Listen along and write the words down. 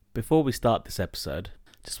Before we start this episode,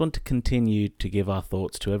 just want to continue to give our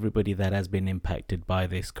thoughts to everybody that has been impacted by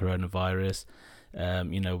this coronavirus.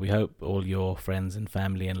 We hope all your friends and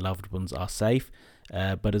family and loved ones are safe.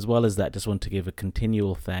 But as well as that, just want to give a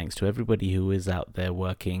continual thanks to everybody who is out there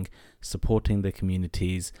working, supporting the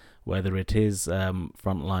communities, whether it is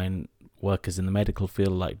frontline workers in the medical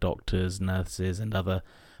field like doctors, nurses and other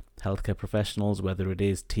healthcare professionals, whether it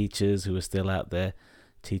is teachers who are still out there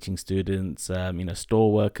teaching students,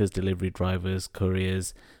 store workers, delivery drivers,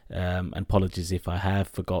 couriers, and apologies if I have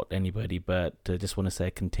forgot anybody, but just want to say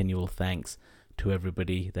a continual thanks to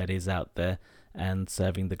everybody that is out there and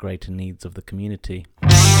serving the greater needs of the community.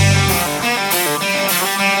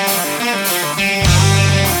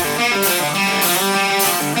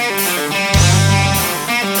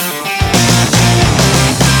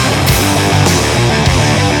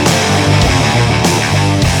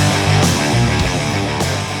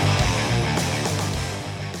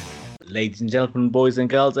 Ladies and gentlemen, boys and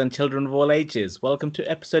girls, and children of all ages, welcome to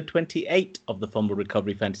episode 28 of the Fumble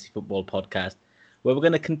Recovery Fantasy Football Podcast, where we're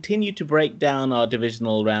going to continue to break down our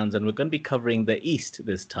divisional rounds, and we're going to be covering the East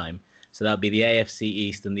this time. So that'll be the AFC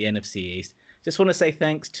East and the NFC East. Just want to say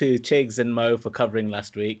thanks to Chigs and Mo for covering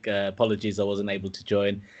last week. Apologies I wasn't able to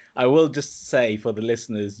join. I will just say for the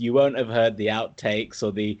listeners, you won't have heard the outtakes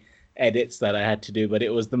or the edits that I had to do, but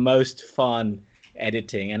it was the most fun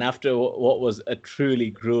editing, and after what was a truly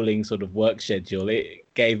grueling sort of work schedule, it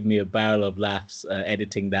gave me a barrel of laughs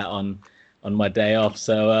editing that on my day off.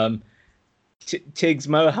 So Chigs,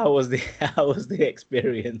 Mo, how was the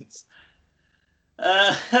experience?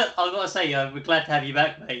 I've got to say, we're glad to have you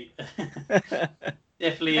back, mate.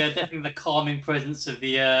 definitely the calming presence of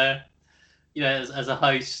the as a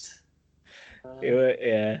host.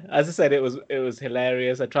 As I said, it was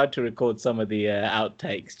hilarious. I tried to record some of the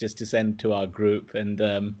outtakes just to send to our group,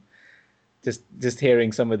 and just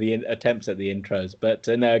hearing some of the attempts at the intros. But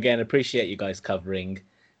no, again, appreciate you guys covering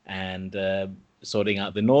and sorting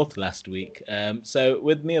out the North last week. So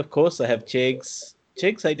with me, of course, I have Chigs.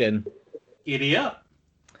 Chigs, how you doing? Giddy up.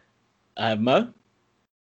 I have Mo.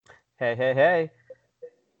 Hey.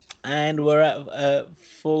 And we're at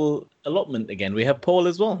full allotment again. We have Paul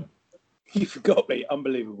as well. You forgot me.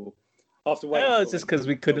 Unbelievable. After waiting. No, it's just because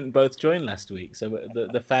we couldn't both join last week. So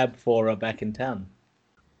the Fab Four are back in town.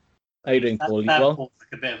 How you doing, Paul? You well? Fab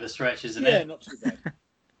like a bit of a stretch, isn't it? Yeah, not too bad.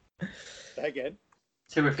 Say again.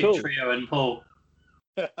 Terrific trio and Paul.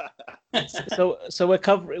 So we're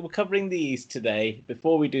covering the East today.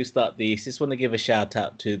 Before we do start the East, just want to give a shout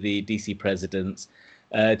out to the DC presidents.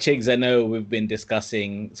 Chigs, I know we've been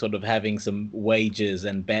discussing sort of having some wagers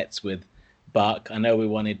and bets with Buck. I know we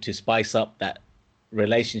wanted to spice up that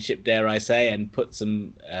relationship, dare I say, and put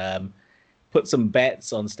some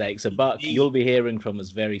bets on stake. So Buck, you'll be hearing from us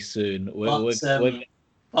very soon. We're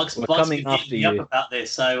coming after you up about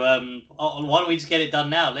this. So why don't we just get it done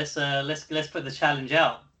now? Let's put the challenge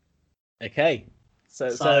out. Okay. So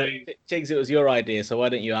Chigs, it was your idea. So why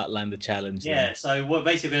don't you outline the challenge? Yeah. Then? So we're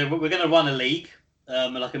going to run a league,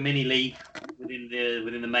 like a mini league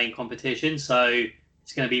within the main competition. So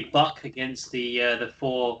it's going to be Buck against the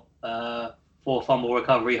four fumble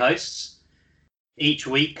recovery hosts. Each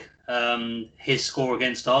week, his score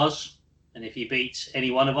against ours, and if he beats any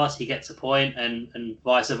one of us, he gets a point, and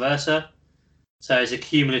vice versa. So it's a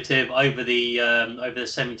cumulative over the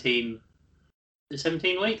 17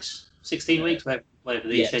 weeks, 16 weeks, whatever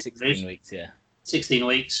the schedule 16 is. weeks, yeah. 16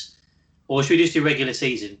 weeks. Or should we just do regular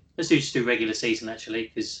season? Let's just do regular season actually,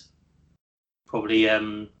 because probably.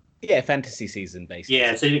 Fantasy season, basically.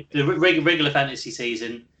 Yeah, so the regular fantasy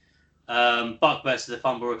season, Buck versus the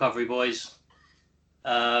Fumble Recovery Boys.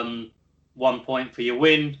 1 point for your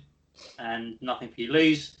win and nothing for you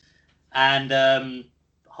lose. And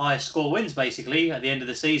highest score wins, basically, at the end of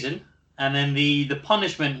the season. And then the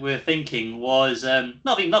punishment we're thinking was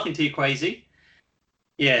nothing too crazy.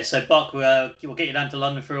 Yeah, so Buck, we'll get you down to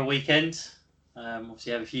London for a weekend.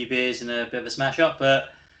 Obviously have a few beers and a bit of a smash up, but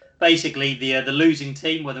basically, the losing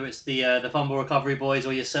team, whether it's the Fumble Recovery Boys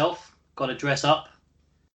or yourself, got to dress up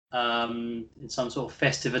in some sort of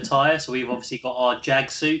festive attire. So we've obviously got our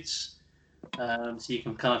Jag suits, so you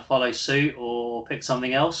can kind of follow suit or pick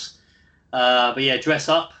something else. But yeah, dress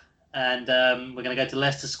up, and we're going to go to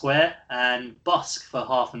Leicester Square and busk for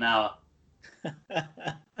half an hour.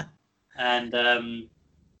 And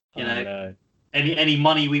any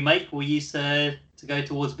money we make, we'll use to go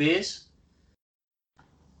towards beers.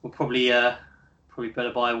 We'll probably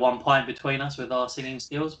better buy 1 pint between us with our singing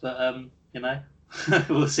skills, but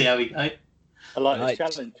we'll see how we go. I like this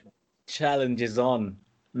challenge. Challenge is on.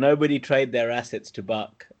 Nobody trade their assets to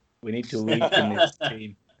Buck. We need to weaken this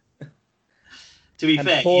team. To be And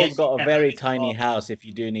fair, Paul's yes, got a you very can. tiny house if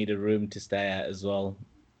you do need a room to stay at as well.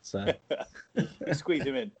 So Squeeze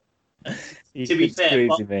him in. you To be could fair,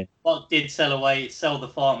 squeeze him in. Buck did sell the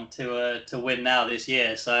farm to win now this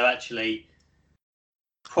year. So actually,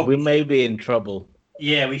 We may be in trouble.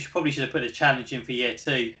 Yeah, we probably should have put a challenge in for year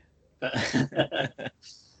 2. But no,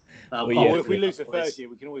 Well, Well, yeah, if we lose the boys. third year,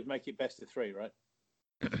 we can always make it best of 3, right?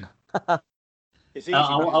 It's easy.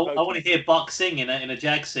 I because it's want to hear Buck sing in a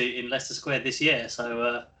Jag suit in Leicester Square this year.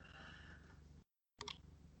 So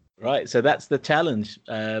right, so that's the challenge.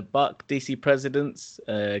 Buck, DC Presidents,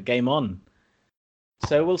 game on.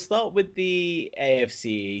 So we'll start with the AFC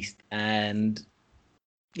East, and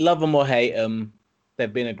love them or hate them,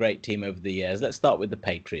 they've been a great team over the years. Let's start with the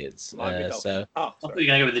Patriots. Miami Dolphins. I thought you were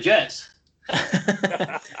going to go with the Jets.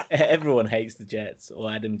 Everyone hates the Jets,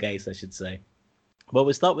 or Adam Gase, I should say. Well,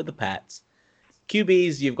 we'll start with the Pats.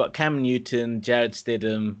 QBs, you've got Cam Newton, Jared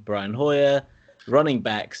Stidham, Brian Hoyer. Running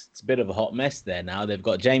backs, it's a bit of a hot mess there now. They've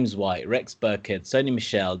got James White, Rex Burkhead, Sony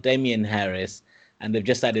Michel, Damian Harris, and they've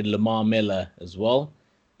just added Lamar Miller as well.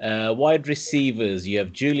 Wide receivers, you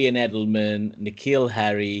have Julian Edelman, N'Keal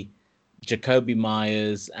Harry, Jacoby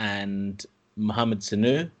Myers, and Mohamed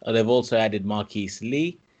Sanu. They've also added Marquise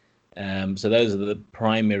Lee. So those are the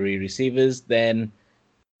primary receivers. Then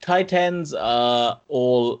tight ends are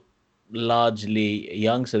all largely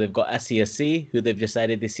young. So they've got Asiasi, who they've just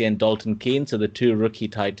added this year, and Dalton Keene. So the 2 rookie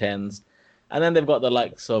tight ends. And then they've got the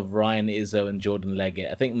likes of Ryan Izzo and Jordan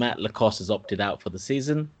Leggett. I think Matt Lacoste has opted out for the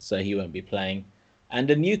season, so he won't be playing.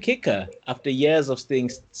 And a new kicker. After years of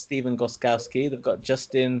seeing Steven Gostkowski, they've got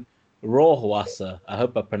Justin Rohrwasser. I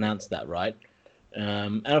hope I pronounced that right.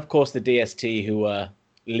 And of course, the DST, who were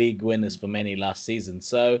league winners for many last season.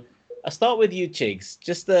 So I'll start with you, Chigs.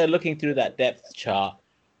 Just looking through that depth chart.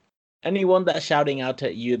 Anyone that's shouting out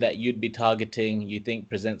at you that you'd be targeting, you think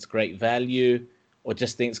presents great value, or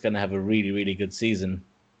just thinks going to have a really, really good season?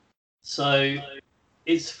 So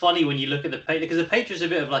it's funny when you look at the Patriots, because the Patriots are a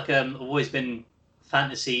bit of like always been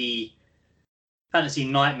fantasy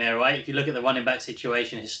nightmare, right? If you look at the running back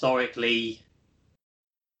situation historically,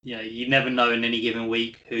 you never know in any given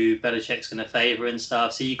week who Belichick's going to favour and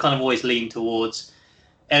stuff. So you kind of always lean towards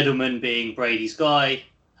Edelman being Brady's guy,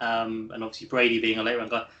 and obviously Brady being a late round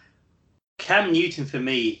guy. Cam Newton for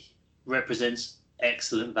me represents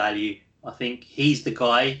excellent value. I think he's the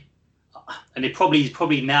guy, and he's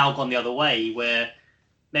probably now gone the other way, where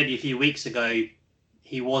maybe a few weeks ago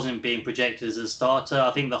he wasn't being projected as a starter. I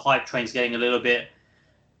think the hype train's getting a little bit,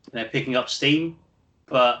 picking up steam.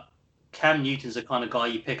 But Cam Newton's the kind of guy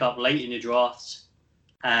you pick up late in your drafts,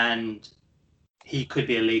 and he could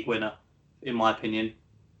be a league winner, in my opinion.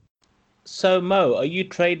 So, Mo, are you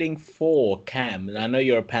trading for Cam? And I know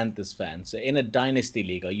you're a Panthers fan. So in a dynasty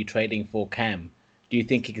league, are you trading for Cam? Do you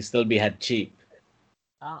think he can still be had cheap?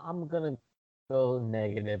 I'm going to go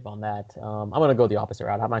negative on that. I'm going to go the opposite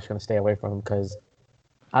route. I'm actually going to stay away from him because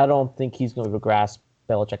I don't think he's going to grasp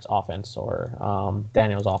Belichick's offense or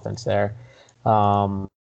Daniel's offense there.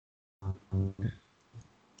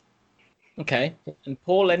 Okay. And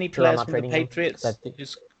Paul, any players from the Patriots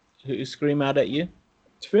who scream out at you?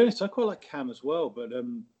 To be honest, I quite like Cam as well, but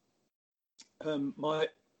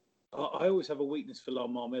I always have a weakness for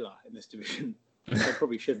Lamar Miller in this division. I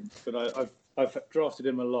probably shouldn't, but I've drafted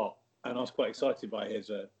him a lot, and I was quite excited by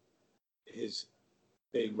his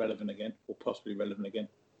being relevant again, or possibly relevant again.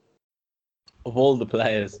 Of all the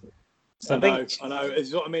players, I know.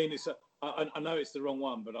 It's what I mean. I know it's the wrong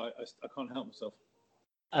one, but I can't help myself.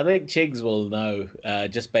 I think Chigs will know,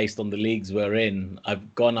 just based on the leagues we're in.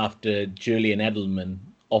 I've gone after Julian Edelman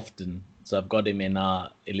often. So I've got him in our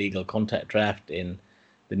illegal contact draft in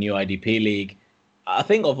the new IDP league. I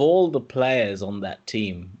think of all the players on that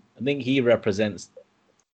team, I think he represents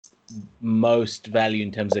most value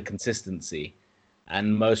in terms of consistency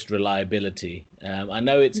and most reliability. I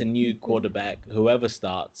know it's a new quarterback, whoever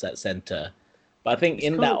starts at center. But I think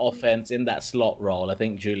in that offense, in that slot role, I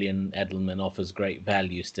think Julian Edelman offers great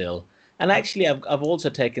value still. And actually, I've also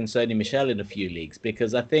taken Sony Michel in a few leagues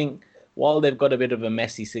because I think while they've got a bit of a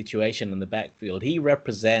messy situation in the backfield, he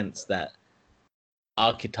represents that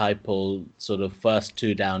archetypal sort of first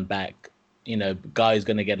 2 down back. Guy's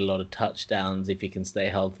going to get a lot of touchdowns if he can stay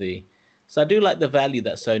healthy. So I do like the value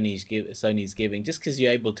that Sony's giving, just because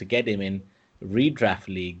you're able to get him in redraft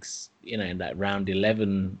leagues, in that round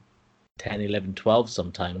 11. 10, 11, 12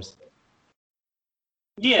 sometimes.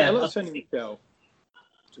 Yeah, I like Sony Michel,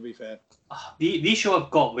 to be fair. The issue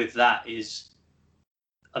I've got with that is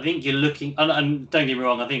I think you're looking, and don't get me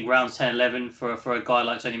wrong, I think rounds 10, 11 for a guy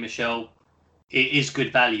like Sony Michel, it is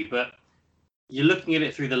good value, but you're looking at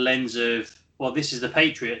it through the lens of, well, this is the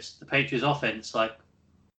Patriots. The Patriots offense, like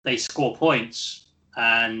they score points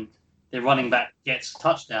and their running back gets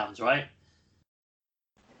touchdowns, right?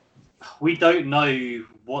 We don't know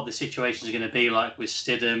what the situation is going to be like with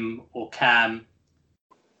Stidham or Cam.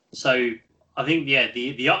 So I think,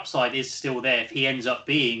 the upside is still there if he ends up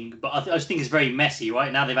being, but I just think it's very messy,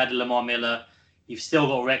 right? Now they've added Lamar Miller. You've still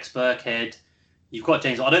got Rex Burkhead. You've got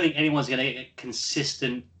James. I don't think anyone's going to get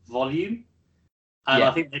consistent volume. And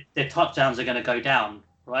I think their touchdowns are going to go down,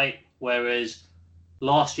 right? Whereas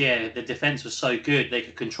last year, the defense was so good, they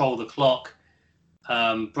could control the clock.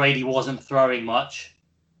 Brady wasn't throwing much.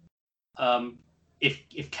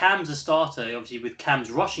 If Cam's a starter, obviously with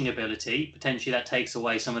Cam's rushing ability, potentially that takes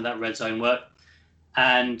away some of that red zone work.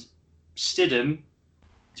 And Stidham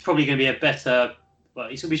is probably going to be a better. Well,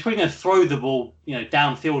 he's probably going to throw the ball,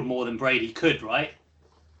 downfield more than Brady could, right?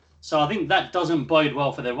 So I think that doesn't bode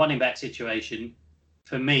well for their running back situation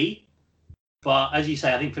for me. But as you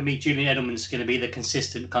say, I think for me, Julian Edelman's going to be the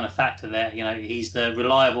consistent kind of factor there. He's the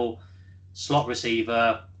reliable slot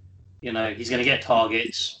receiver. He's going to get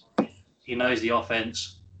targets. He knows the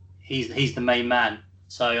offense. He's the main man.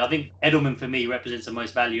 So I think Edelman for me represents the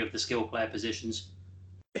most value of the skill player positions.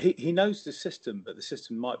 He knows the system, but the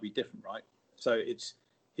system might be different, right? So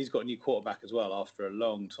he's got a new quarterback as well after a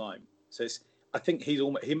long time. So I think he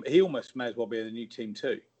almost may as well be in the new team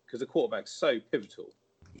too, because the quarterback's so pivotal.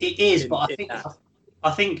 It is, but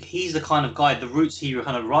I think he's the kind of guy, the routes he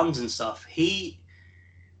kind of runs and stuff. He's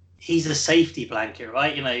a safety blanket,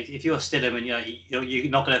 right? If you're Stidham and you're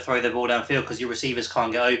not going to throw the ball downfield because your receivers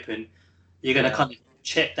can't get open, you're going to kind of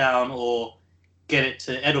check down or get it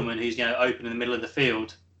to Edelman, who's open in the middle of the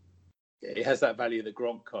field. Yeah, it has that value that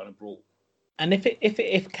Gronk kind of brought. And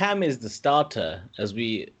if Cam is the starter, as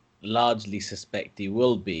we largely suspect he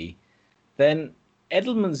will be, then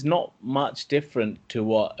Edelman's not much different to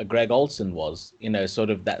what Greg Olsen was.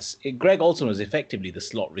 Greg Olsen was effectively the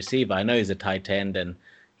slot receiver. I know he's a tight end and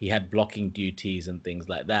he had blocking duties and things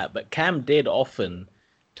like that, but Cam did often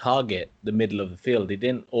target the middle of the field. He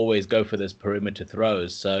didn't always go for those perimeter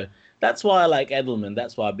throws. So that's why I like Edelman.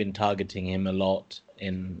 That's why I've been targeting him a lot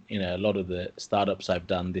in a lot of the startups I've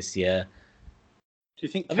done this year. Do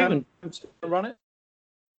you think Cam will still run it?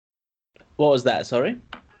 What was that? Sorry?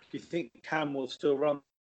 Do you think Cam will still run?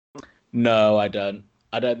 No, I don't.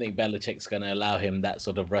 I don't think Belichick's going to allow him that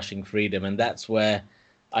sort of rushing freedom, and that's where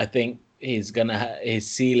I think his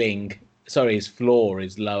floor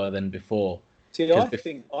is lower than before. See,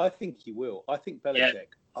 I think he will. I think Belichick.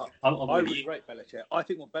 Yeah. I really rate Belichick. I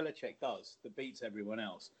think what Belichick does that beats everyone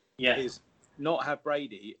else is not have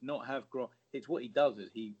Brady, not have Gronk. It's what he does is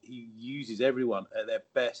he uses everyone at their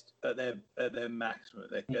best, at their maximum,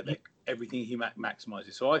 at their everything he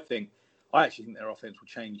maximizes. So I actually think their offense will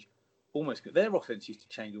change almost. Their offense used to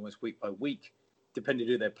change almost week by week, depending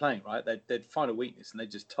on who they're playing. Right? They'd find a weakness and they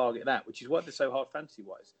just target that, which is why they're so hard fantasy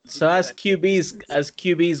wise. So as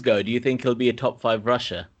QBs go, do you think he'll be a top 5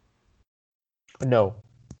 rusher? No.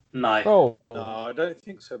 No. Oh. No, I don't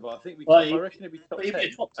think so. But I think I reckon it'd be top 10. He'd be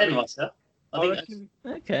a top 10 rusher.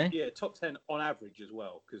 Okay. Yeah, top 10 on average as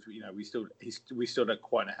well, because we still don't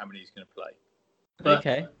quite know how many he's going to play. But,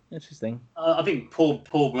 okay, interesting. I think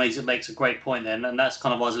Paul makes a great point then, and that's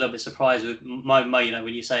kind of why I was a little bit surprised with my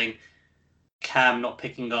when you're saying Cam not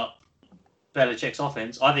picking up Belichick's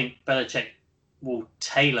offense. I think Belichick will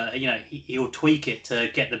tailor, he'll tweak it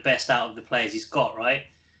to get the best out of the players he's got, right?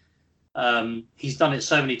 He's done it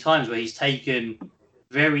so many times where he's taken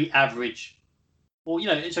very average. Well,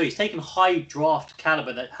 so he's taken high draft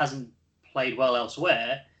caliber that hasn't played well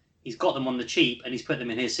elsewhere. He's got them on the cheap and he's put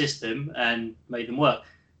them in his system and made them work.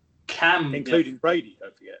 Cam, including Brady,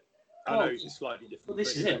 don't forget. I know he's slightly different. Well,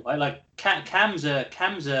 this is it, right? Like Cam's a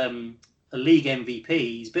league MVP.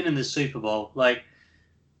 He's been in the Super Bowl. Like,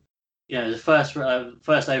 the first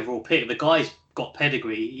overall pick. The guy's got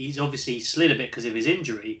pedigree. He's obviously slid a bit because of his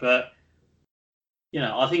injury, but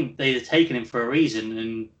I think they've taken him for a reason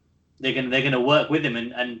and they're going to work with him,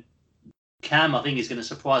 and Cam, I think, is going to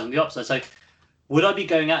surprise on the upside. So, would I be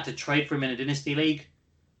going out to trade for him in a dynasty league?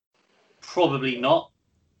 Probably not.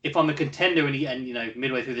 If I'm a contender and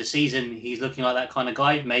midway through the season he's looking like that kind of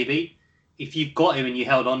guy, maybe. If you've got him and you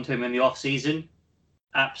held on to him in the off season,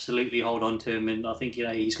 absolutely hold on to him, and I think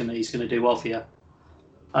he's going to do well for you.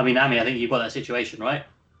 I mean, Ami, I think you've got that situation, right?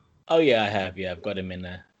 Oh yeah, I have. Yeah, I've got him in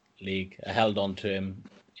a league. I held on to him.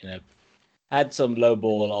 Had some low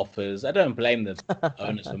ball offers. I don't blame the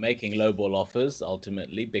owners for making low ball offers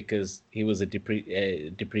ultimately, because he was a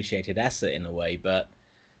depreciated asset in a way. But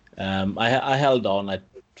I held on. I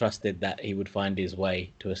trusted that he would find his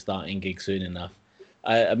way to a starting gig soon enough.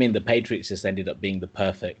 I mean, the Patriots just ended up being the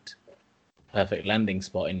perfect perfect landing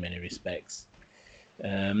spot in many respects.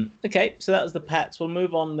 Okay, so that was the Pats. We'll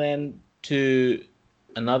move on then to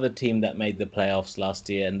another team that made the playoffs last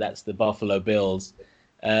year, and that's the Buffalo Bills.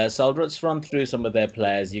 So I'll just run through some of their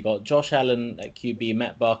players. You got Josh Allen at QB,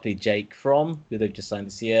 Matt Barkley, Jake Fromm, who they've just signed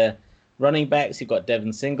this year. Running backs, you've got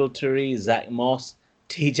Devin Singletary, Zach Moss,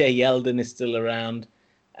 TJ Yeldon is still around.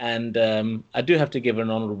 And I do have to give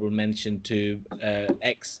an honourable mention to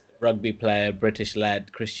ex-rugby player, British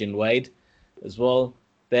lad, Christian Wade as well.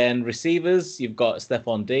 Then receivers, you've got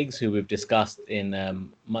Stephon Diggs, who we've discussed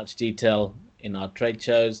in much detail in our trade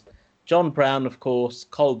shows. John Brown, of course,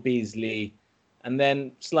 Cole Beasley, and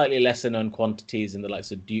then slightly lesser known quantities in the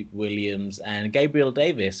likes of Duke Williams and Gabriel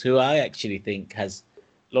Davis, who I actually think has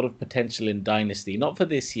a lot of potential in Dynasty. Not for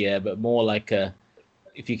this year, but more like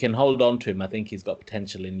if you can hold on to him, I think he's got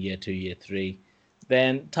potential in year 2, year 3.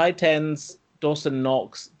 Then tight ends, Dawson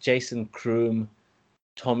Knox, Jason Kroom,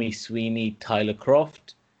 Tommy Sweeney, Tyler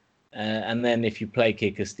Croft. And then if you play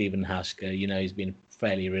kicker, Stephen Hauschka, he's been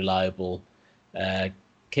fairly reliable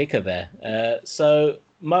kicker there. So,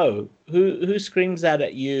 Mo, who screams out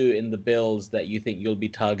at you in the Bills that you think you'll be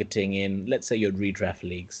targeting in, let's say, your redraft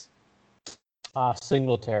leagues?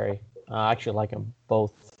 Singletary. I actually like them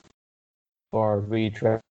both for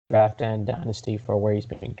redraft and dynasty for where he's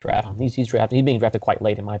being drafted. He's being drafted quite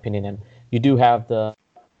late, in my opinion, and you do have the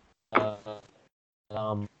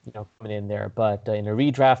coming in there. But in a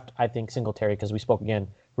redraft, I think Singletary, because we spoke again,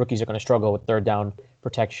 rookies are going to struggle with third down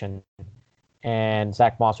protection, and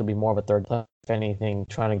Zach Moss would be more of a third, if anything,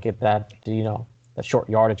 trying to get that that short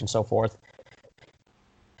yardage and so forth.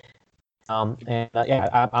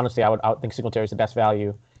 Honestly, I would think Singletary is the best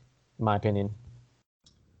value, in my opinion.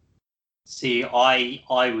 See, I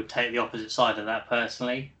would take the opposite side of that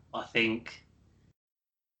personally. I think,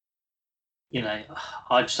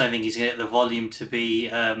 I just don't think he's going to get the volume to be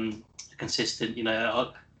consistent.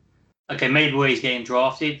 Okay, maybe where he's getting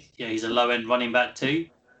drafted, he's a low-end running back too.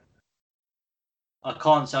 I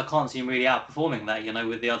can't see him really outperforming that,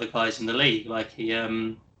 with the other guys in the league. Like he.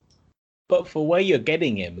 But for where you're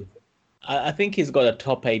getting him, I think he's got a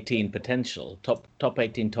top 18 potential, top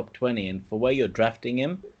 18, top 20, and for where you're drafting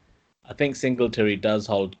him, I think Singletary does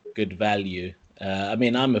hold good value.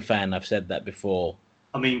 I'm a fan. I've said that before.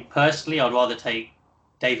 Personally, I'd rather take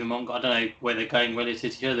David Montgomery. I don't know where they're going relative to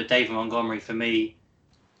each other. David Montgomery, for me,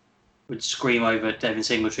 would scream over Devin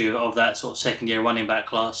Singletary of that sort of second-year running back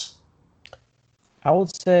class. I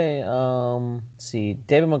would say,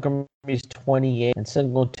 David Montgomery is 28 and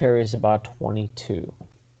Singletary is about 22.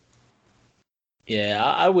 Yeah,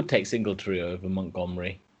 I would take Singletary over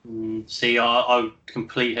Montgomery. I would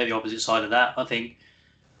completely hit the opposite side of that. I think,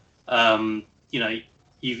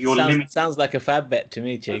 you're limited. Sounds like a fab bet to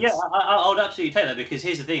me, Chigs. Yeah, I would absolutely take that because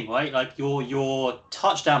here's the thing, right? Like your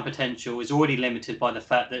touchdown potential is already limited by the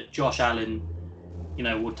fact that Josh Allen,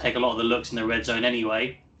 will take a lot of the looks in the red zone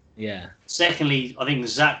anyway. Yeah. Secondly, I think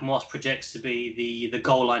Zach Moss projects to be the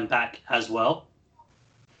goal line back as well.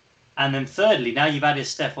 And then thirdly, now you've added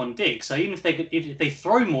Stephon Diggs. So even if they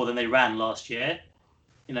throw more than they ran last year,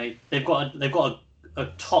 they've got a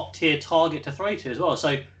top tier target to throw to as well.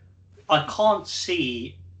 So I can't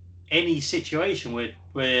see any situation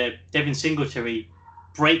where Devin Singletary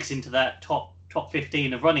breaks into that top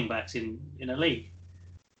 15 of running backs in a league.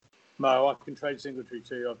 No, I can trade Singletary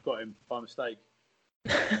too. I've got him by mistake.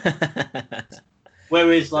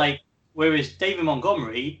 Whereas David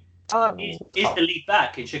Montgomery is the lead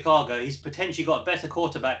back in Chicago. He's potentially got a better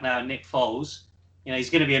quarterback now, Nick Foles. He's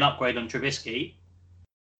going to be an upgrade on Trubisky.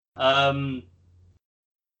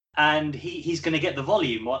 And he's going to get the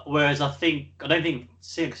volume. Whereas I don't think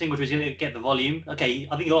Singletary's going to get the volume. Okay,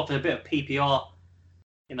 I think he offers a bit of PPR.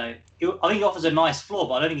 I think he offers a nice floor,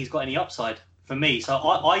 but I don't think he's got any upside for me. So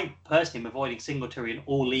I personally am avoiding Singletary in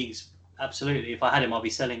all leagues. Absolutely. If I had him, I'd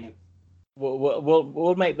be selling him.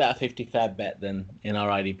 We'll make that a 50 fab bet then in our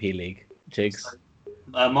IDP league, Chigs.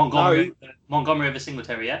 Montgomery over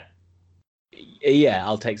Singletary, yeah? Yeah,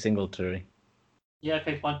 I'll take Singletary. Yeah,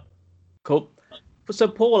 okay, fine. Cool. So,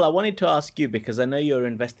 Paul, I wanted to ask you, because I know you're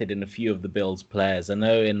invested in a few of the Bills players. I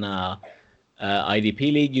know in our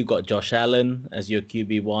IDP league, you got Josh Allen as your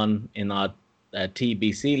QB1. In our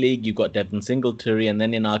TBC league, you got Devin Singletary. And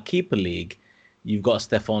then in our keeper league, you've got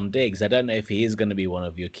Stephon Diggs. I don't know if he is going to be one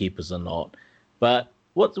of your keepers or not. But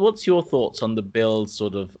what's your thoughts on the Bills'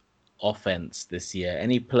 sort of offense this year?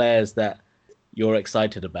 Any players that you're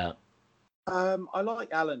excited about? I like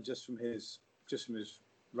Allen just from his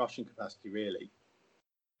rushing capacity, really.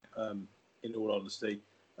 In all honesty,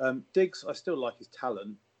 Diggs, I still like his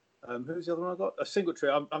talent. Who's the other one I got?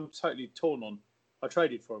 Singletary. I'm totally torn on I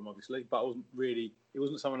traded for him, obviously, but it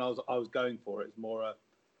wasn't someone I was going for. It was more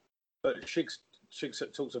but Shigs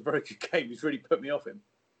talks a very good game. He's really put me off him.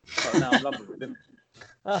 But now I'm lumping with him.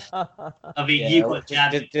 I mean, Yeah, you got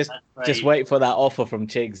jammed. Just wait for that offer from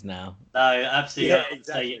Chigs now. No, absolutely. Yeah,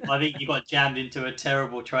 exactly. I think you got jammed into a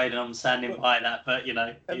terrible trade, and I'm standing by that. But it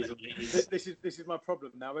is what it is. This is my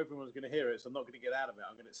problem now. Everyone's going to hear it, so I'm not going to get out of it.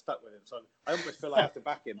 I'm going to get stuck with him. So I almost feel I have to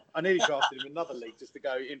back him. I nearly drafted him in another league just to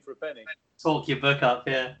go in for a penny. Talk your book up,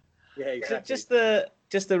 yeah. Yeah, exactly.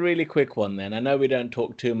 Just a really quick one then. I know we don't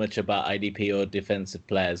talk too much about IDP or defensive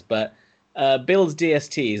players, but Bills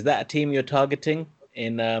DST, is that a team you're targeting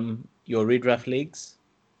in your redraft leagues?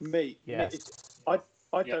 Me, Yes.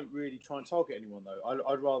 I don't really try and target anyone though.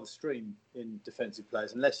 I'd rather stream in defensive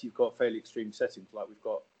players unless you've got fairly extreme settings like we've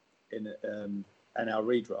got in our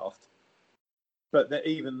redraft. But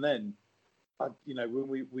even then, when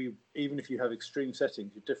we even if you have extreme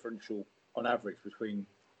settings, your differential on average between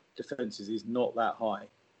defenses is not that high.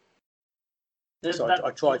 So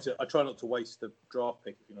I try not to waste the draft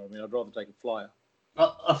pick, if you know what I mean. I'd rather take a flyer.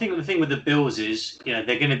 I think the thing with the Bills is, they're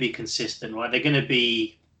going to be consistent, right? They're going to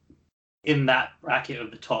be in that bracket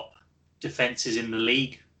of the top defenses in the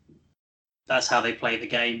league. That's how they play the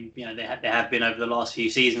game. They have been over the last few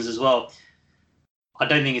seasons as well. I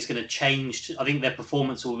don't think it's going to change. I think their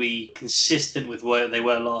performance will be consistent with where they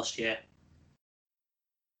were last year.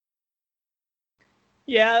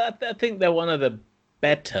 Yeah, I think they're one of the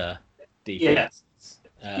better defenses.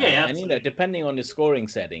 Yeah, and depending on the scoring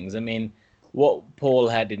settings, I mean, what Paul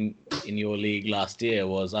had in your league last year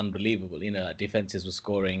was unbelievable. Defenses were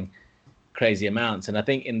scoring crazy amounts, and I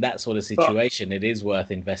think in that sort of situation, it is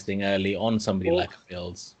worth investing early on somebody like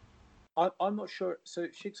Bills. I'm not sure. So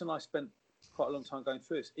Shigs and I spent quite a long time going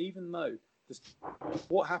through this. Even though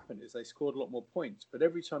what happened is they scored a lot more points, but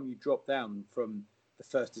every time you drop down from the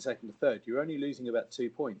first to second to third, you're only losing about 2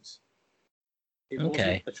 points. It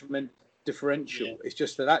wasn't a tremendous differential. Yeah. It's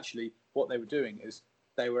just that actually what they were doing is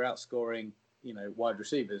they were outscoring, wide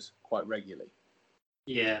receivers quite regularly.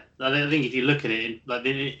 Yeah, I think if you look at it,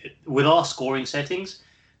 with our scoring settings,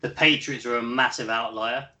 the Patriots are a massive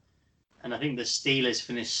outlier, and I think the Steelers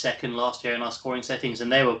finished second last year in our scoring settings,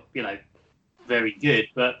 and they were, very good.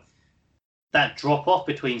 But that drop off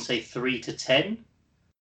between say 3 to 10,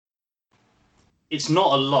 it's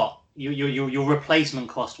not a lot. Your replacement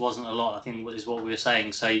cost wasn't a lot, I think, is what we were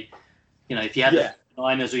saying. So, if you had the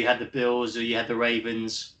Niners or you had the Bills or you had the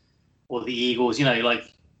Ravens or the Eagles,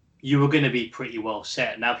 you were going to be pretty well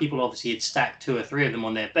set. Now, people obviously had stacked 2 or 3 of them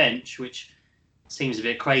on their bench, which seems a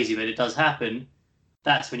bit crazy, but it does happen.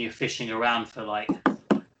 That's when you're fishing around for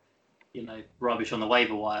rubbish on the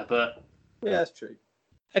waiver wire. But yeah, that's true.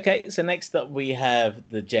 Okay, so next up we have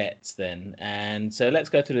the Jets then. And so let's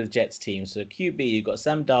go through the Jets team. So QB, you've got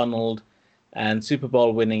Sam Darnold and Super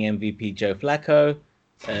Bowl winning MVP Joe Flacco.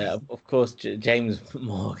 Of course, James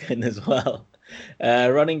Morgan as well.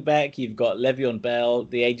 Running back, you've got Le'Veon Bell,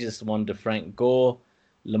 the ageist wonder Frank Gore,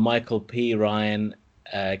 LaMichael P. Ryan,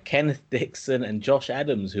 Kenneth Dixon, and Josh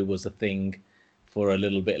Adams, who was a thing for a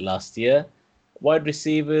little bit last year. Wide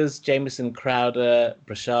receivers, Jamison Crowder,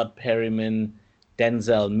 Brashad Perryman,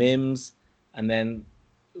 Denzel Mims, and then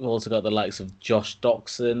we've also got the likes of Josh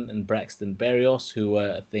Doxson and Braxton Berrios, who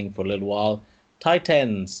were a thing for a little while. Tight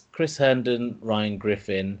ends, Chris Herndon, Ryan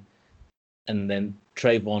Griffin, and then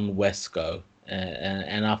Trayvon Wesco.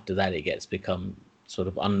 And after that, it gets become sort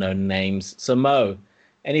of unknown names. So, Mo,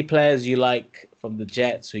 any players you like from the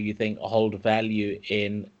Jets who you think hold value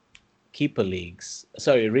in keeper leagues?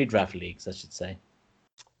 Sorry, redraft leagues, I should say.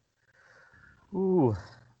 Ooh,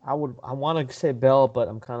 I want to say Bell, but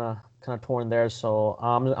I'm kind of torn there. So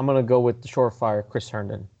I'm gonna go with the surefire Chris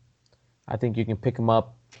Herndon. I think you can pick him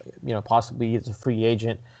up, possibly as a free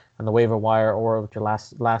agent on the waiver wire or with your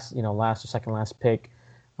last or second last pick.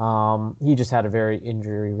 He just had a very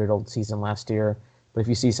injury-riddled season last year, but if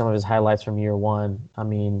you see some of his highlights from year one, I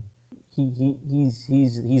mean, he's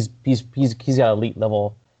got elite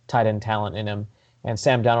level tight end talent in him. And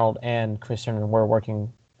Sam Darnold and Chris Herndon were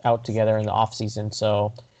working out together in the offseason,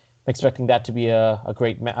 so I'm expecting that to be a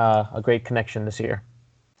great connection this year.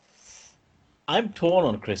 I'm torn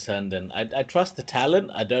on Chris Herndon. I trust the talent.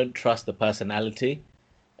 I don't trust the personality.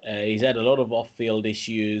 He's had a lot of off-field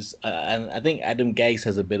issues, and I think Adam Gase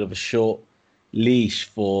has a bit of a short leash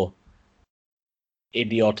for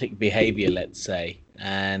idiotic behavior, let's say.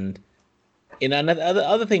 And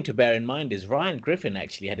another thing to bear in mind is Ryan Griffin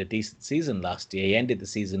actually had a decent season last year. He ended the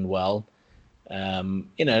season well.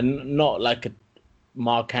 Not like a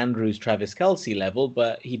Mark Andrews, Travis Kelce level,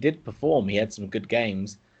 but he did perform. He had some good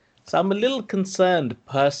games. So I'm a little concerned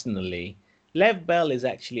personally. Lev Bell is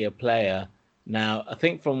actually a player Now, I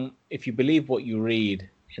think if you believe what you read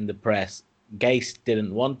in the press, Gase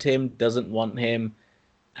didn't want him, doesn't want him,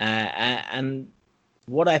 and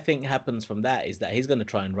what I think happens from that is that he's going to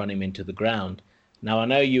try and run him into the ground. Now, I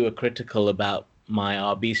know you were critical about my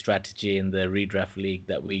RB strategy in the redraft league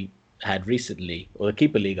that we had recently, or the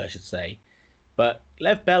keeper league, I should say. But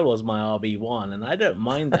Lev Bell was my RB1, and I don't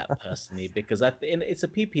mind that personally because it's a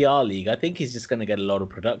PPR league. I think he's just going to get a lot of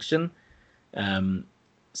production. Sam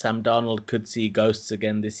Darnold could see ghosts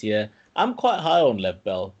again this year. I'm quite high on Lev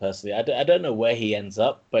Bell personally. I don't know where he ends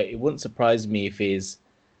up, but it wouldn't surprise me if he's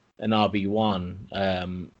an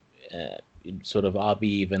RB1, sort of RB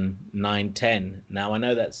even 9-10. Now, I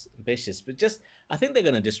know that's ambitious, but I think they're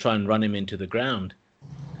going to just try and run him into the ground.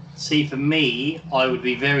 See, for me, I would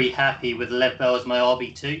be very happy with Lev Bell as my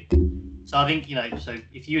RB2. So I think, so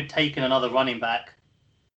if you had taken another running back,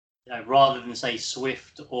 rather than say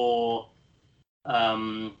Swift or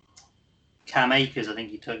Cam Akers, I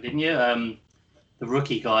think you took, didn't you? The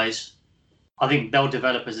rookie guys, I think they'll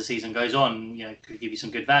develop as the season goes on, could give you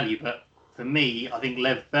some good value. But for me, I think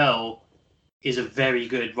Lev Bell is a very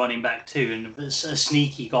good running back too, and a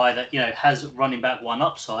sneaky guy that, has running back one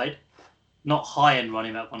upside. Not high-end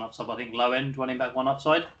running back one upside, but I think low-end running back one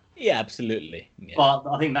upside. Yeah, absolutely. Yeah. But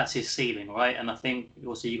I think that's his ceiling, right? And I think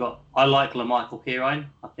also I like LaMichael Pirine.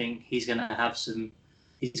 I think he's going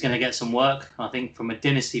to get some work. I think from a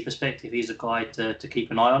dynasty perspective, he's a guy to keep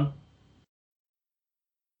an eye on.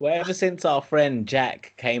 Well, ever since our friend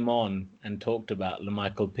Jack came on and talked about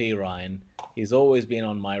LaMichael Pirine, he's always been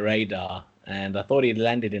on my radar, and I thought he'd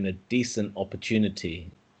landed in a decent opportunity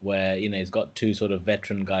where, he's got two sort of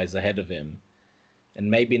veteran guys ahead of him, and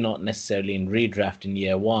maybe not necessarily in redraft in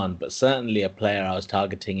year one, but certainly a player I was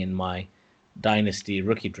targeting in my dynasty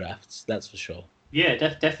rookie drafts, that's for sure. Yeah,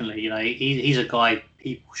 definitely. He's a guy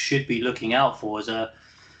people should be looking out for as I'm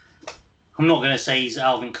not going to say he's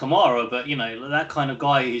Alvin Kamara, but, that kind of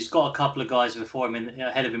guy who's got a couple of guys before him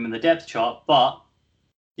ahead of him in the depth chart, but,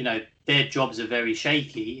 their jobs are very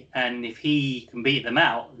shaky, and if he can beat them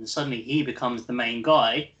out and suddenly he becomes the main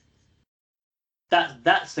guy,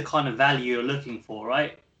 that's the kind of value you're looking for,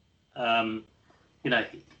 right?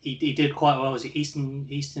 He did quite well. Was it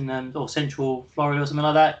Eastern or Central Florida or something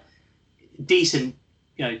like that? Decent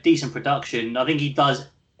production. I think he does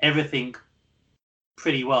everything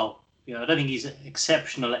pretty well. I don't think he's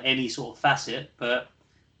exceptional at any sort of facet, but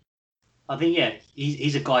I think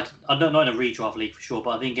he's a guy. I don't know in a redraft league for sure,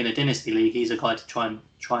 but I think in a dynasty league, he's a guy to try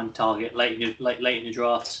and target late in the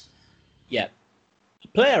drafts. Yeah, a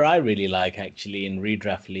player I really like actually in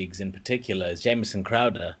redraft leagues in particular is Jamison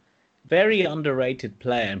Crowder. Very underrated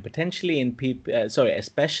player, and potentially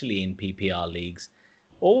especially in PPR leagues,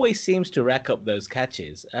 always seems to rack up those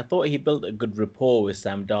catches. I thought he built a good rapport with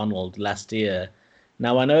Sam Darnold last year.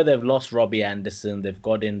 Now I know they've lost Robbie Anderson, they've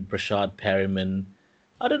got in Brashad Perriman.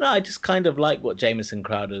 I don't know. I just kind of like what Jamison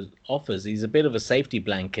Crowder offers. He's a bit of a safety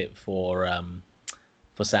blanket for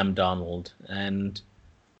Sam Darnold, and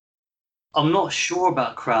I'm not sure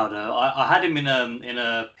about Crowder. I had him in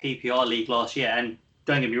a PPR league last year, and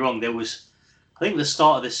don't get me wrong, I think the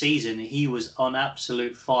start of the season he was on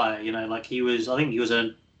absolute fire. I think he was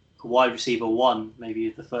a wide receiver one,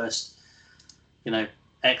 maybe the first,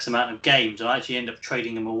 X amount of games. I actually ended up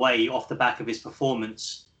trading him away off the back of his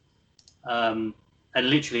performance. And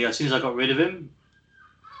literally, as soon as I got rid of him,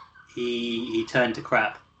 he turned to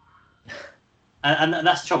crap. And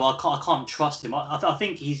that's the trouble. I can't trust him. I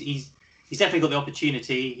think he's definitely got the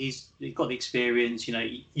opportunity. He's got the experience. He's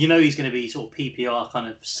going to be sort of PPR kind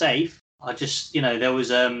of safe. I just, there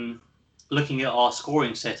was looking at our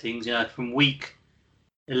scoring settings. From week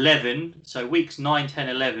 11, so weeks 9, 10,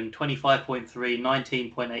 11, 25.3,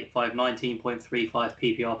 19.85, 19.35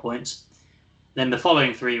 PPR points. Then the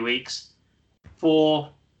following 3 weeks, 4,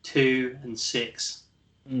 2, and 6.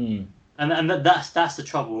 And that's the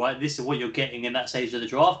trouble, right? This is what you're getting in that stage of the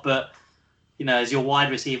draft. But as your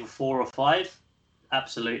wide receiver 4 or 5,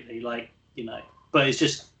 absolutely, But it's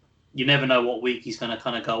just you never know what week he's going to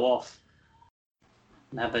kind of go off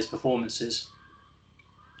and have those performances.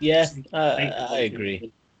 Yeah, I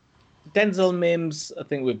agree. Denzel Mims, I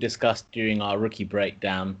think we've discussed during our rookie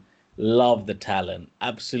breakdown. Love the talent.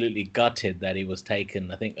 Absolutely gutted that he was taken,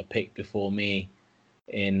 I think, a pick before me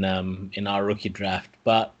in our rookie draft.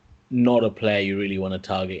 But not a player you really want to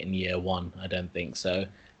target in year one, I don't think so.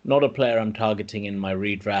 Not a player I'm targeting in my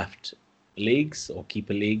redraft leagues or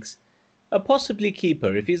keeper leagues. Possibly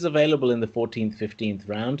keeper. If he's available in the 14th, 15th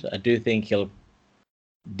round, I do think he'll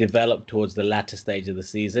develop towards the latter stage of the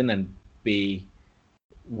season and be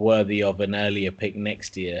worthy of an earlier pick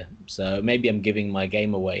next year. So maybe I'm giving my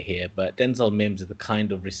game away here, but Denzel Mims is the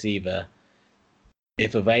kind of receiver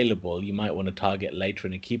if available, you might want to target later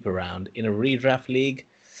in a keeper round. In a redraft league,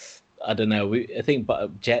 I don't know. I think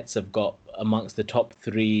Jets have got amongst the top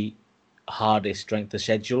 3 hardest strength of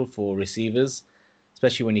schedule for receivers,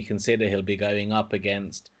 especially when you consider he'll be going up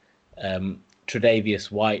against Tre'Davious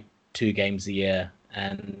White 2 games a year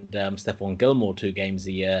and Stephon Gilmore 2 games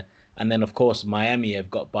a year. And then, of course, Miami have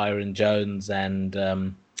got Byron Jones and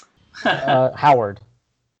Howard.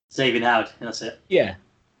 Xavier Howard, that's it. Yeah.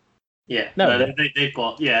 Yeah. No, they've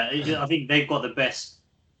got, I think they've got the best.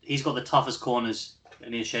 He's got the toughest corners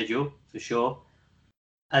in his schedule, for sure.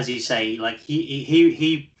 As you say, like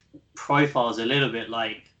he profiles a little bit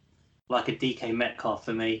like a DK Metcalf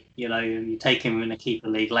for me. You know, you take him in a keeper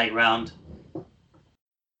league late round,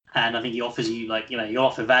 and I think he offers you you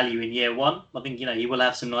offer value in year one. I think he will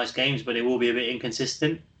have some nice games, but it will be a bit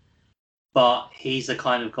inconsistent. But he's the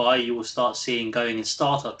kind of guy you will start seeing going in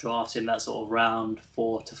startup drafts in that sort of round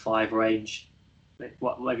 4 to 5 range,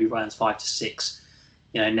 maybe rounds 5 to 6.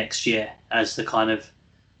 Next year, as the kind of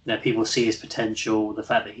people see his potential, the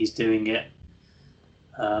fact that he's doing it.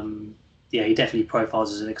 He definitely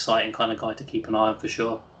profiles as an exciting kind of guy to keep an eye on for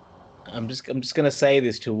sure. I'm just going to say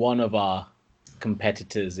this to one of our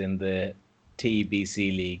competitors in the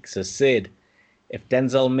TBC league. So Sid, if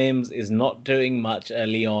Denzel Mims is not doing much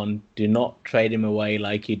early on, do not trade him away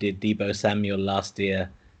like you did Deebo Samuel last year.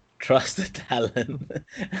 Trust the talent.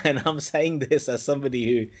 And I'm saying this as somebody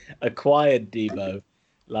who acquired Deebo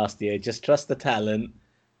last year. Just trust the talent,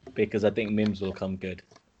 because I think Mims will come good.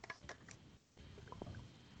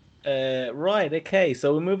 Right, okay.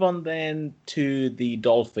 So we'll move on then to the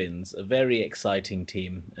Dolphins, a very exciting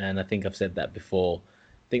team. And I think I've said that before.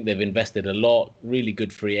 I think they've invested a lot, really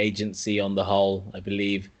good free agency on the whole, I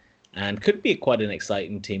believe, and could be quite an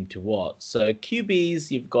exciting team to watch. So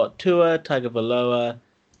QBs, you've got Tua Tagovailoa,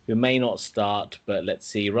 who may not start, but let's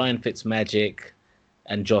see, Ryan Fitzmagic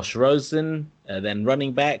and Josh Rosen. Then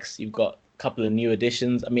running backs, you've got a couple of new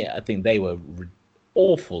additions. I mean, I think they were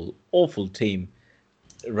awful team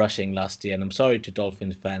rushing last year. And I'm sorry to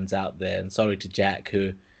Dolphins fans out there, and sorry to Jack,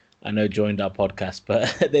 who I know joined our podcast,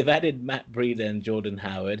 but they've added Matt Breida and Jordan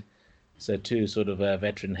Howard. So 2 sort of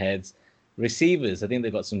veteran heads. Receivers, I think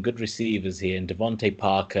they've got some good receivers here in Devontae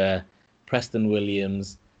Parker, Preston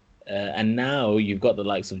Williams, and now you've got the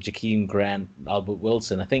likes of Jakeem Grant, Albert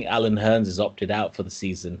Wilson. I think Alan Hearns is opted out for the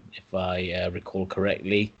season, if I recall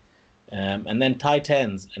correctly. And then tight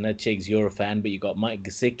ends, I know Chigs, you're a fan, but you've got Mike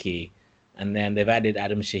Gesicki, and then they've added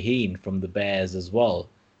Adam Shaheen from the Bears as well.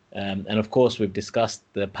 And of course, we've discussed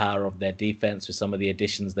the power of their defense with some of the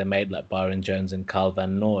additions they made, like Byron Jones and Carl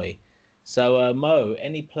Van Noy. So, Mo,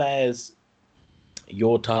 any players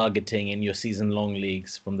you're targeting in your season-long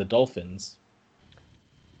leagues from the Dolphins?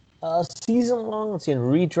 Season-long, let's see, in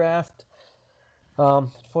redraft.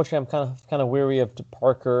 Unfortunately, I'm kind of weary of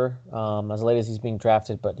Parker as late as he's being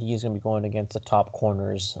drafted, but he's going to be going against the top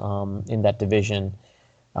corners in that division,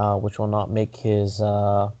 which will not make his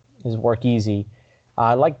work easy.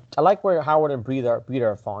 I like where Howard and Breida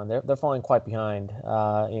are falling. They're falling quite behind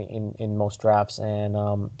in most drafts, and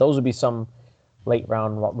those would be some late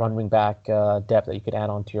round running back depth that you could add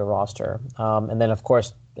onto your roster. And then of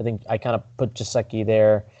course, I think I kind of put Gesicki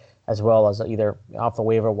there as well as either off the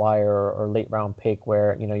waiver wire or late round pick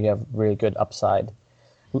where you have really good upside.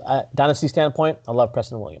 Dynasty standpoint, I love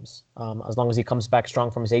Preston Williams. As long as he comes back strong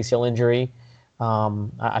from his ACL injury.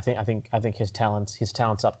 I think his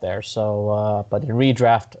talent's up there. So, but in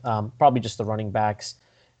redraft, probably just the running backs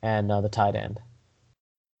and the tight end.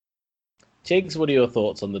 Jigs, what are your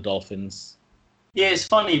thoughts on the Dolphins? Yeah, it's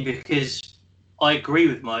funny because I agree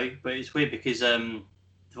with Mo, but it's weird because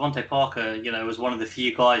Devontae Parker, was one of the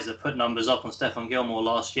few guys that put numbers up on Stephon Gilmore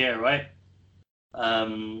last year, right?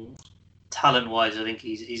 Talent-wise, I think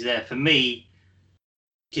he's there. For me,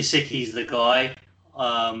 Gesicki's the guy.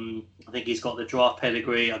 I think he's got the draft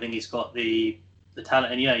pedigree. I think he's got the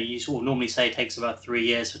talent. And, you sort of normally say it takes about 3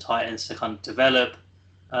 years for tight ends to kind of develop.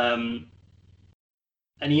 And,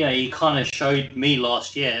 he kind of showed me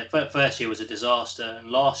last year. First year was a disaster. And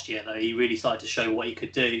last year, though, he really started to show what he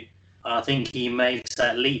could do. And I think he makes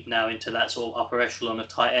that leap now into that sort of upper echelon of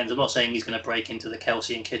tight ends. I'm not saying he's going to break into the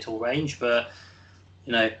Kelsey and Kittle range, but,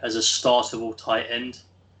 as a startable tight end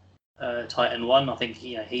one, I think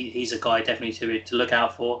he's a guy definitely to look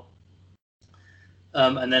out for.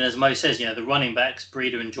 And then, as Mo says, the running backs,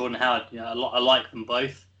 Breida and Jordan Howard, I like them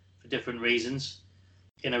both for different reasons.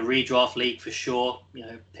 In a redraft league, for sure,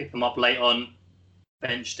 pick them up late on,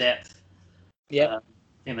 bench depth. Yeah, I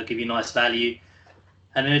think they'll give you nice value.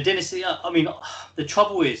 And in a dynasty, I mean, the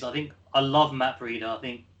trouble is, I think I love Matt Breida. I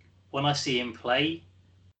think when I see him play,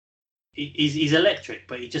 he's electric,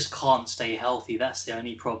 but he just can't stay healthy. That's the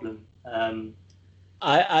only problem.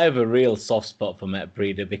 I have a real soft spot for Matt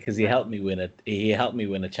Breida because he helped me win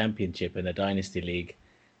a championship in a dynasty league,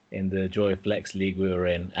 in the Joy Flex league we were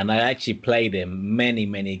in, and I actually played him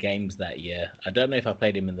many games that year. I don't know if I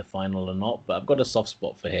played him in the final or not, but I've got a soft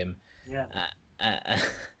spot for him. Yeah.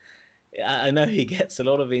 I know he gets a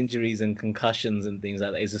lot of injuries and concussions and things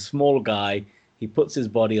like that. He's a small guy. He puts his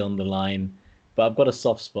body on the line, but I've got a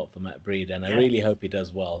soft spot for Matt Breida, and I really hope he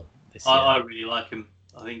does well this year. I really like him.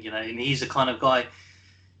 I think, and he's the kind of guy,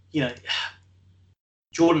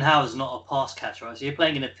 Jordan Howard's not a pass catcher, right? So you're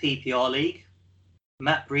playing in a PPR league.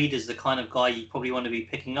 Matt Breida is the kind of guy you probably want to be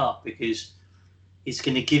picking up because he's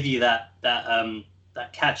going to give you that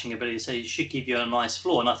catching ability. So he should give you a nice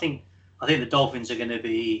floor. And I think the Dolphins are going to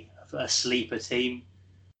be a sleeper team.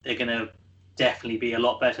 They're going to definitely be a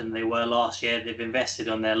lot better than they were last year. They've invested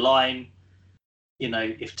on their line.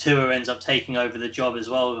 If Tua ends up taking over the job as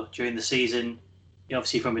well during the season,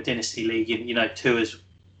 obviously from a dynasty league, Tua's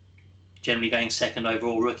generally going second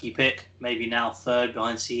overall rookie pick, maybe now third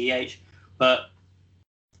behind CEH. But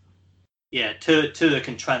yeah, Tua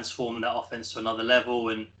can transform that offense to another level.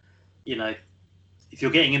 And, if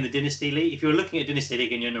you're getting in the dynasty league, if you're looking at dynasty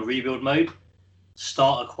league and you're in a rebuild mode,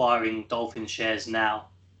 start acquiring Dolphin shares now.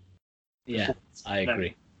 Yeah, I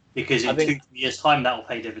agree. Because in 2 years' time, that will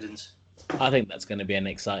pay dividends. I think that's going to be an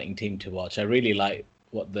exciting team to watch. I really like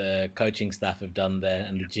what the coaching staff have done there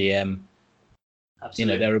and the GM.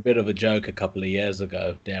 Absolutely. They're a bit of a joke a couple of years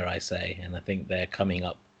ago, dare I say, and I think they're coming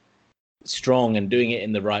up strong and doing it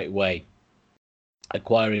in the right way.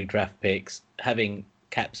 Acquiring draft picks, having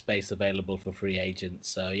cap space available for free agents.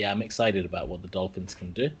 So, yeah, I'm excited about what the Dolphins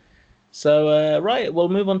can do. So, right, we'll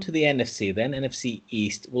move on to the NFC then, NFC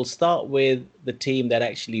East. We'll start with the team that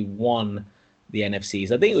actually won the NFC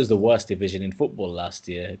East. I think it was the worst division in football last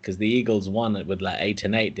year because the Eagles won it with like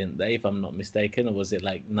 8-8, didn't they, if I'm not mistaken? Or was it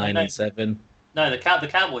like 9-7? No, the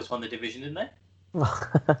Cowboys won the division, didn't they?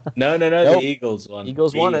 No, Nope. the Eagles won.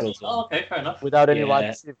 Eagles won it. Oh, okay, fair enough. Without any wide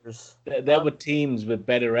receivers. There were teams with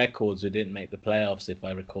better records who didn't make the playoffs, if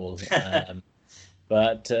I recall.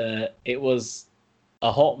 But it was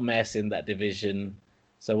a hot mess in that division.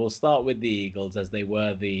 So we'll start with the Eagles, as they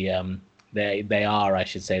were they are, I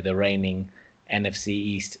should say, the reigning NFC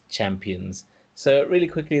East champions. So really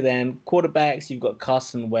quickly then, quarterbacks, you've got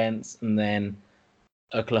Carson Wentz, and then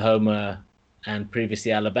Oklahoma and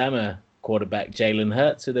previously Alabama quarterback Jalen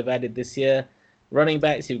Hurts, who they've added this year. Running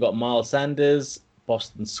backs, you've got Miles Sanders,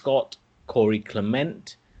 Boston Scott, Corey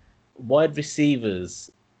Clement. Wide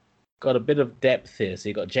receivers, got a bit of depth here. So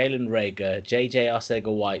you've got Jalen Reagor, JJ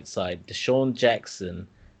Arcega-Whiteside, Deshaun Jackson,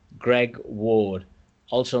 Greg Ward,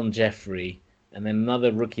 Alshon Jeffrey, and then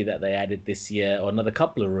another rookie that they added this year, or another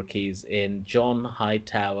couple of rookies in John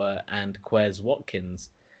Hightower and Quez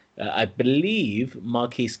Watkins. I believe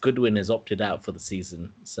Marquise Goodwin has opted out for the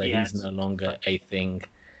season, so he's no longer a thing.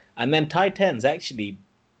 And then tight ends, actually,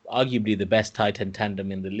 arguably the best tight end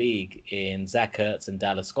tandem in the league in Zach Ertz and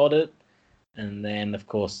Dallas Goedert. And then, of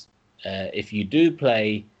course, if you do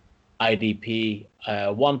play IDP,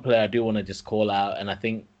 one player I do want to just call out, and I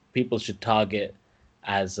think people should target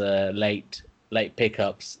as late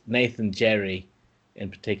pickups, Nathan Jerry in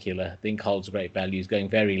particular, I think holds great value. He's going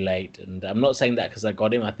very late, and I'm not saying that because I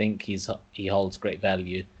got him. I think he holds great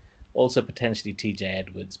value. Also potentially TJ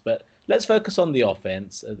Edwards, but let's focus on the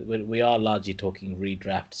offense. We are largely talking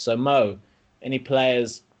redraft. So Mo, any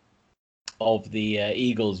players of the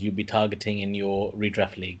Eagles you'd be targeting in your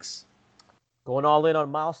redraft leagues? Going all in on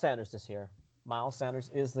Miles Sanders this year. Miles Sanders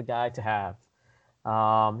is the guy to have.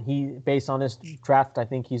 He, based on his draft, I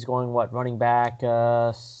think he's going running back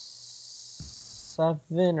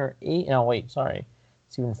 7 or 8. No, wait, sorry,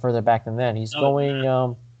 it's even further back than that. He's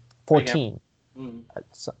going 14. And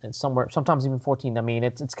somewhere, sometimes even 14. I mean,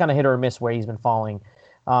 it's kind of hit or miss where he's been falling.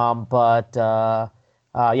 Yeah,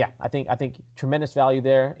 I think tremendous value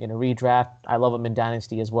there in a redraft. I love him in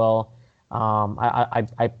Dynasty as well.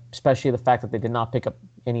 I especially the fact that they did not pick up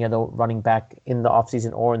any other running back in the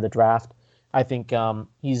offseason or in the draft. I think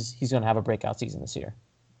he's going to have a breakout season this year.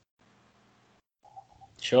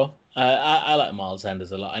 Sure. I like Miles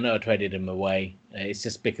Sanders a lot. I know I traded him away. It's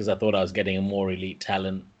just because I thought I was getting a more elite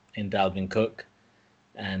talent in Dalvin Cook.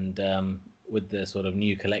 And with the sort of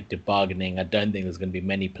new collective bargaining, I don't think there's going to be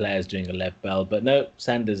many players doing a Lev Bell. But no,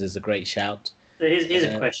 Sanders is a great shout. So here's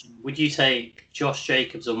a question. Would you take Josh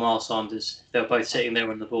Jacobs or Miles Sanders? They're both sitting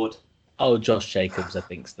there on the board. Oh, Josh Jacobs, I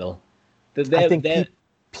think still. I think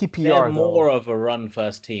PPR, they're more of a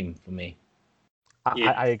run-first team for me.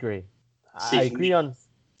 I agree. I agree on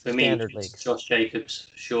for me, standard leagues. Josh Jacobs,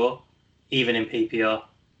 for sure, even in PPR.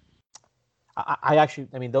 I actually,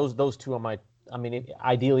 I mean, those two are my. I mean,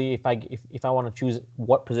 ideally, if I want to choose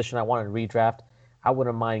what position I want to redraft, I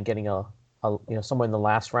wouldn't mind getting a somewhere in the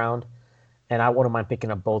last round, and I wouldn't mind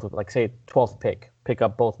picking up both of, like, say 12th pick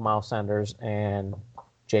up both Miles Sanders and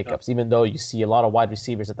Jacobs. Even though you see a lot of wide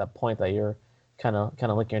receivers at that point that you're kind of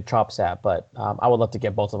licking your chops at, but I would love to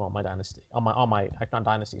get both of them on my dynasty, on my not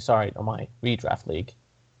dynasty, sorry, on my redraft league.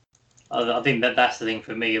 I think that's the thing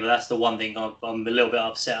for me, but that's the one thing I'm a little bit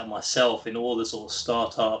upset at myself in all the sort of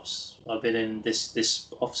startups I've been in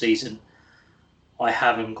this off season. I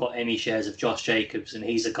haven't got any shares of Josh Jacobs, and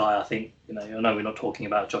he's a guy I think, I know we're not talking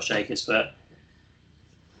about Josh Jacobs, but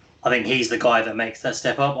I think he's the guy that makes that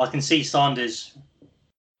step up. I can see Sanders,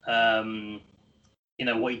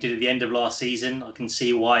 what he did at the end of last season. I can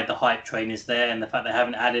see why the hype train is there and the fact they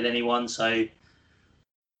haven't added anyone. So,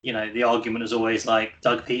 the argument is always like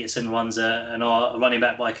Doug Peterson runs a running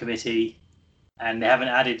back by committee, and they haven't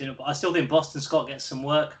added. I still think Boston Scott gets some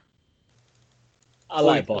work. I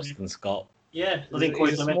like Boston Scott. Yeah, I think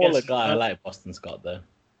he's a smaller guy. I like Boston Scott though.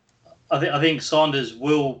 I think Sanders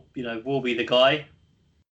will be the guy.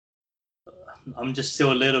 I'm just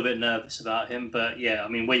still a little bit nervous about him, but yeah, I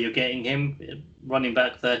mean, where you're getting him, running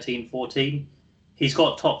back 13, 14, he's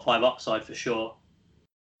got top 5 upside for sure.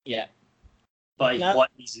 Yeah. But he quite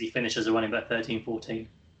easily finish as a running back 13, 14.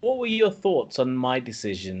 What were your thoughts on my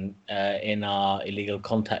decision in our illegal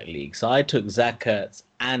contact league? So I took Zach Ertz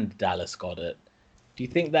and Dallas Goedert. Do you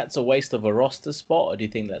think that's a waste of a roster spot, or do you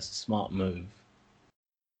think that's a smart move?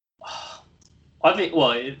 I think,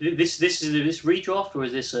 this is this redraft, or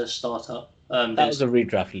is this a startup? That was a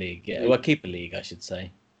redraft league, yeah. Well, keeper league, I should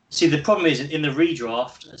say. See, the problem is in the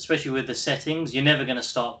redraft, especially with the settings, you're never going to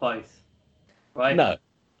start both, right? No,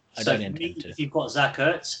 I don't intend to. If you've got Zach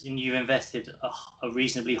Ertz and you've invested a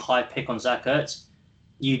reasonably high pick on Zach Ertz,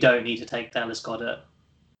 you don't need to take Dallas Goedert.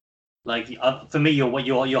 Like, for me,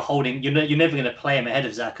 you're holding. You're never going to play him ahead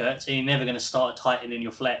of Zach Ertz, and you're never going to start a tight end in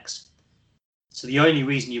your flex. So the only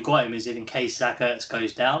reason you've got him is in case Zach Ertz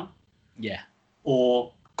goes down. Yeah.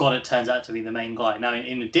 Or Goddard turns out to be the main guy. Now,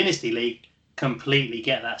 in the Dynasty League, completely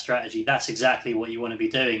get that strategy. That's exactly what you want to be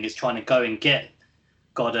doing, is trying to go and get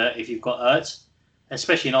Goddard if you've got Ertz.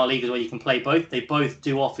 Especially in our leagues where you can play both. They both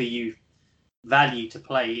do offer you value to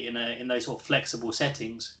play in those sort of flexible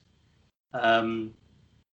settings. But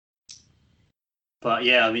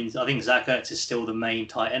yeah, I mean, I think Zach Ertz is still the main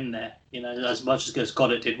tight end there. As much as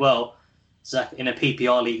Goddard did well, Zach, in a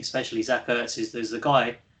PPR league especially, Zach Ertz is the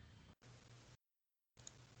guy.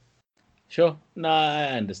 Sure. No, I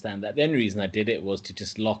understand that. The only reason I did it was to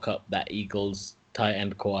just lock up that Eagles tight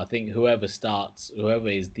end core. I think whoever is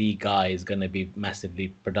the guy is going to be massively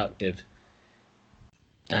productive.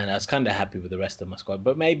 And I was kind of happy with the rest of my squad.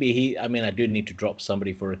 But maybe I do need to drop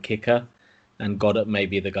somebody for a kicker, and Goddard may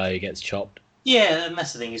be the guy who gets chopped. Yeah, and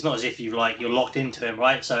that's the thing. It's not as if you're locked into him,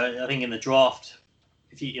 right? So I think in the draft,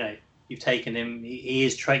 if you've taken him, he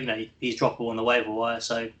is he's droppable on the waiver wire,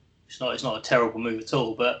 so it's not a terrible move at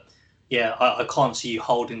all. But yeah, I can't see you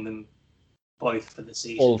holding them both for the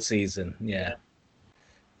season. All season, yeah.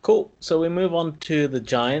 Cool. So we move on to the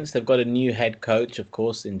Giants. They've got a new head coach, of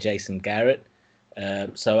course, in Jason Garrett.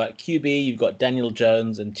 So at QB, you've got Daniel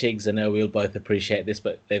Jones and Chiggs. I know we'll both appreciate this,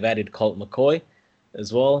 but they've added Colt McCoy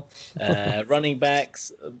as well. Running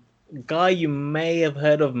backs, a guy you may have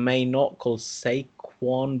heard of, may not, called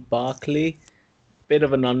Saquon Barkley. Bit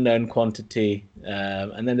of an unknown quantity.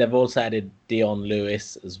 And then they've also added Dion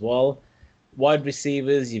Lewis as well. Wide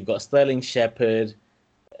receivers, you've got Sterling Shepard,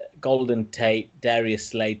 Golden Tate, Darius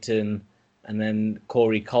Slayton, and then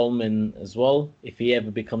Corey Coleman as well, if he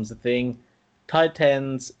ever becomes a thing. Tight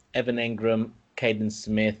ends, Evan Engram, Caden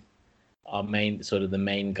Smith are the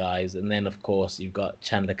main guys. And then, of course, you've got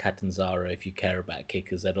Chandler Catanzaro if you care about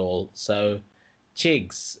kickers at all. So,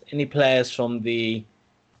 Chiggs, any players from the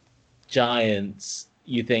Giants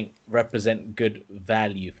you think represent good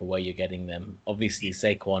value for where you're getting them? Obviously,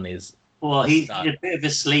 Saquon is... Well, he's a bit of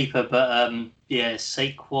a sleeper, but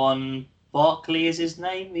Saquon Barkley is his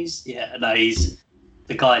name. He's the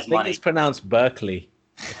guy's money. I think it's pronounced Berkeley.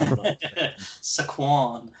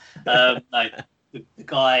 Saquon. The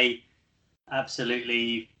guy,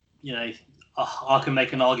 absolutely. I can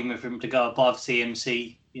make an argument for him to go above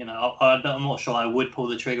CMC. I'm not sure I would pull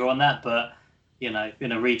the trigger on that, but in a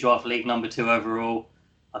redraft league, number 2 overall,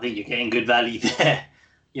 I think you're getting good value there.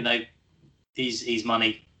 He's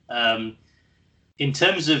money. In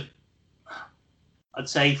terms of, I'd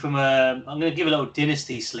say I'm going to give a little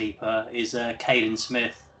dynasty sleeper is Caden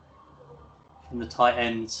Smith from the tight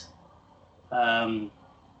ends.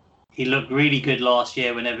 He looked really good last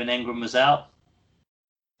year when Evan Engram was out.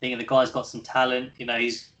 I think the guy's got some talent.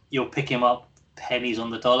 He's you'll pick him up pennies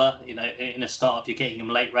on the dollar. You know, in a startup, you're getting him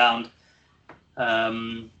late round.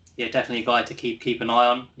 Yeah, definitely a guy to keep an eye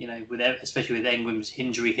on. You know, especially with Engram's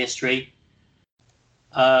injury history.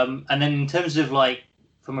 And then in terms of like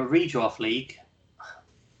from a redraft league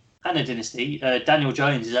and a dynasty, Daniel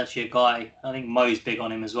Jones is actually a guy. I think Mo's big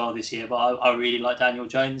on him as well this year, but I really like Daniel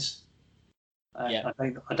Jones. Yeah.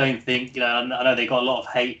 I don't think, you know, I know they got a lot of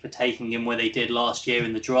hate for taking him where they did last year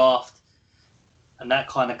in the draft, and that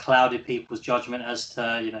kind of clouded people's judgment as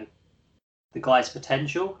to, you know, the guy's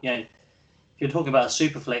potential. You know, if you're talking about a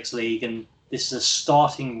Superflex league and this is a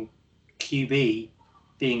starting QB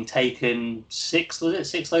being taken sixth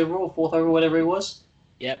overall, fourth overall, whatever it was.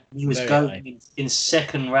 Yep. He was going in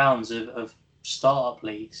second rounds of startup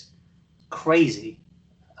leagues. Crazy.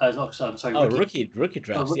 I'm sorry. Rookie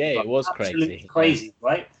drafts. Yeah, it was absolutely crazy,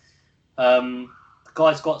 right? The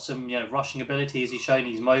guy's got some, you know, rushing abilities. He's shown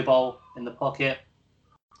he's mobile in the pocket.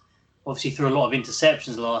 Obviously, threw a lot of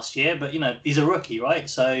interceptions last year, but you know he's a rookie, right?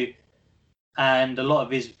 So, and a lot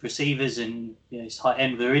of his receivers and, you know, his tight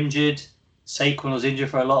end were injured. Saquon was injured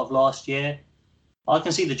for a lot of last year. I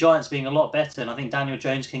can see the Giants being a lot better, and I think Daniel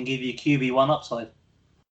Jones can give you QB1 upside.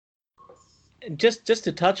 Just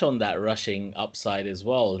to touch on that rushing upside as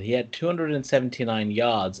well, he had 279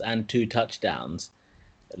 yards and 2 touchdowns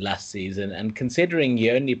last season, and considering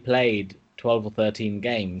he only played 12 or 13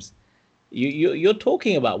 games, you're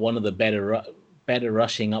talking about one of the better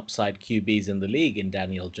rushing upside QBs in the league in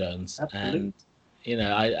Daniel Jones. Absolutely. And you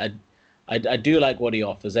know, I do like what he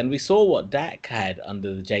offers, and we saw what Dak had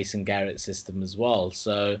under the Jason Garrett system as well.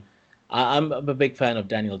 So I'm a big fan of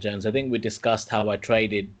Daniel Jones. I think we discussed how I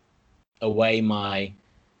traded away my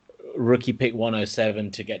rookie pick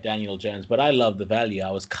 107 to get Daniel Jones, but I love the value.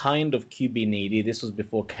 I was kind of QB needy. This was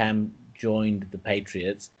before Cam joined the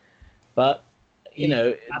Patriots, but you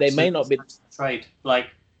know, they may not be trade.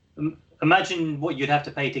 Like, imagine what you'd have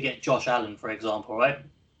to pay to get Josh Allen, for example, right?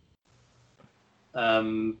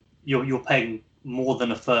 You're paying more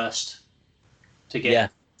than a first to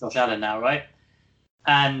get Josh Allen now, right?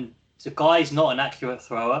 And the guy's not an accurate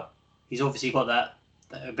thrower. He's obviously got that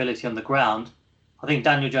ability on the ground. I think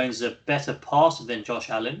Daniel Jones is a better passer than Josh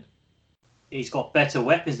Allen. He's got better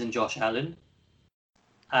weapons than Josh Allen,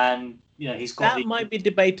 and you know he's got. That might be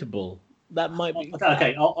debatable. That might be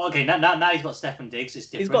okay. Now he's got Stefan Diggs. It's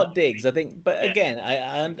different. He's got Diggs, I think, but again,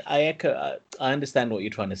 I echo. I understand what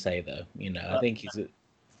you're trying to say, though. You know, I think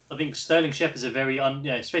I think Sterling Shepard's a very,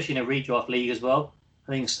 especially in a redraft league as well.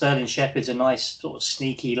 I think Sterling Shepard's a nice sort of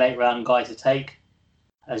sneaky late round guy to take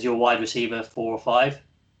as your wide receiver 4 or 5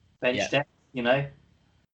 bench depth. You know,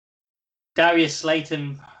 Darius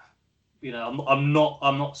Slayton. You know, I'm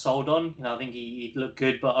not sold on. You know, I think he'd look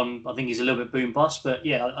good, but I think he's a little bit boom bust. But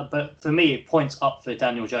yeah, but for me, it points up for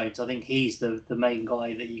Daniel Jones. I think he's the main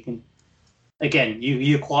guy that you can. Again,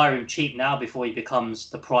 you acquire him cheap now before he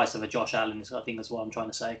becomes the price of a Josh Allen. I think that's what I'm trying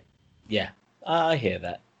to say. Yeah, I hear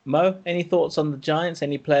that. Mo, any thoughts on the Giants?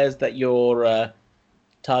 Any players that you're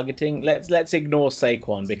targeting? Let's ignore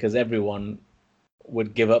Saquon because everyone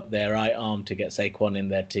would give up their right arm to get Saquon in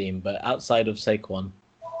their team. But outside of Saquon,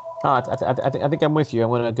 I think I'm with you. I'm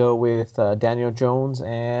going to go with Daniel Jones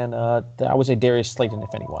and I would say Darius Slayton,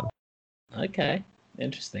 if anyone. Okay,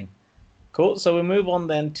 interesting. Cool. So we move on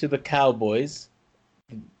then to the Cowboys,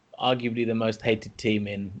 arguably the most hated team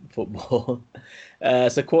in football.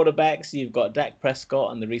 So quarterbacks, you've got Dak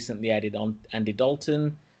Prescott and the recently added Andy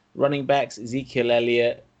Dalton. Running backs, Ezekiel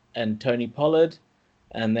Elliott and Tony Pollard.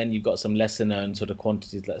 And then you've got some lesser known sort of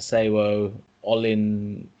quantities like Sewo,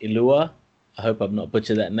 Olin Ilua. I hope I've not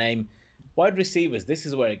butchered that name. Wide receivers, this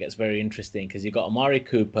is where it gets very interesting because you've got Amari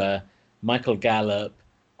Cooper, Michael Gallup,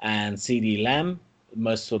 and CeeDee Lamb,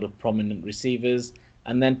 most sort of prominent receivers.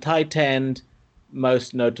 And then tight end,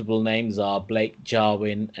 most notable names are Blake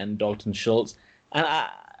Jarwin and Dalton Schultz. And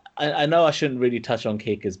I know I shouldn't really touch on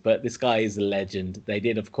kickers, but this guy is a legend. They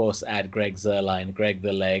did, of course, add Greg Zuerlein, Greg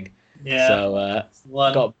the Leg. Yeah. So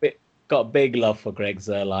got big love for Greg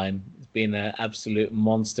Zuerlein. He's been an absolute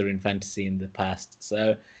monster in fantasy in the past.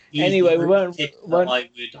 So anyway, we won't. I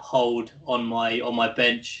would hold on my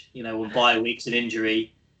bench, you know, with bye weeks and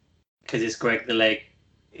injury, because it's Greg the Leg.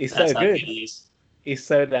 He's so good. He's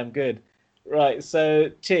so damn good. Right. So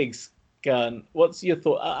Chigs, Gun, what's your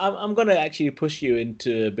thought? I'm going to actually push you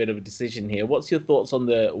into a bit of a decision here. What's your thoughts on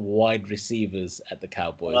the wide receivers at the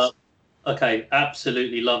Cowboys? Well, okay,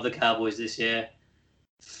 absolutely love the Cowboys this year.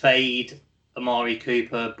 Fade Amari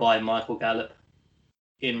Cooper by Michael Gallup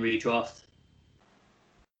in redraft.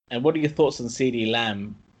 And what are your thoughts on CeeDee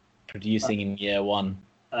Lamb producing in year one?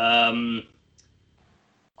 I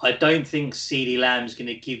I don't think CeeDee Lamb's going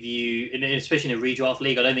to give you, especially in a redraft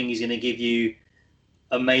league, I don't think he's going to give you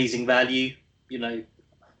amazing value. You know,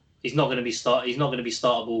 he's not going to be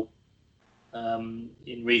startable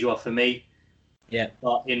in redraft for me. Yeah.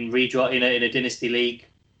 But in redraft in a dynasty league,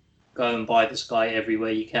 go and buy this guy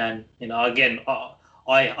everywhere you can. You know, again,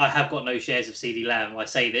 I have got no shares of CeeDee Lamb. I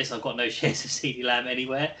say this, I've got no shares of CeeDee Lamb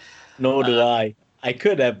anywhere. Nor do I. I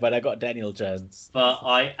could have, but I got Daniel Jones. But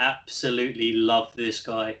I absolutely love this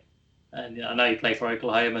guy. And I know he played for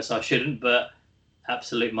Oklahoma, so I shouldn't, but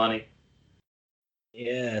absolute money.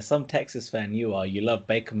 Yeah, some Texas fan you are. You love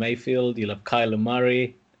Baker Mayfield, you love Kyler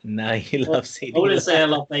Murray, and now you love CeeDee I wouldn't Lamb. say I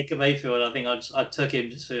love Baker Mayfield. I think I took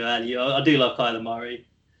him just for value. I do love Kyler Murray.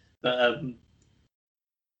 But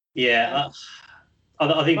yeah,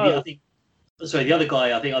 I think sorry, the other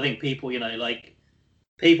guy, I think people, you know, like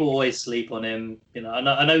people always sleep on him. You know,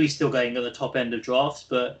 I know he's still going at the top end of drafts,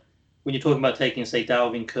 but when you're talking about taking, say,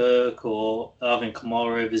 Dalvin Cook or Alvin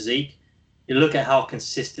Kamara over Zeke, you look at how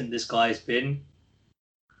consistent this guy has been.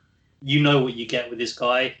 You know what you get with this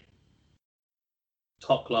guy.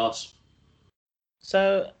 Top class.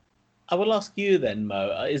 So I will ask you then,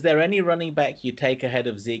 Mo. Is there any running back you take ahead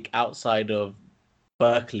of Zeke outside of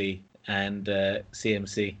Berkeley and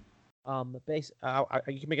CMC? You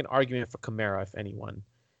can make an argument for Kamara if anyone.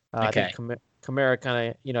 Okay. I think Kamara kind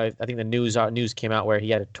of, you know, I think the news came out where he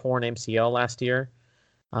had a torn MCL last year.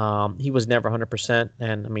 He was never 100%,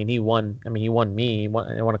 and I mean he won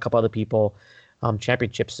a couple other people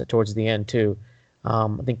championships towards the end too. I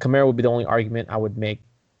think Kamara would be the only argument I would make,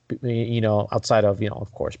 you know, outside of, you know,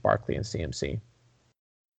 of course, Barkley and CMC.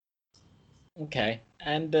 Okay,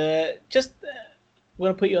 and just I'm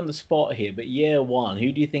going to put you on the spot here, but year one,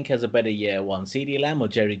 who do you think has a better year one, CeeDee Lamb or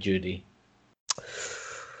Jerry Jeudy?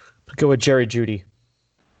 Go with Jerry Jeudy.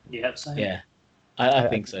 Yeah, same. Yeah, I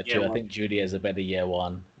think so too. Yeah, I think Jeudy has a better year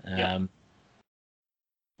one. But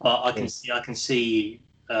I can see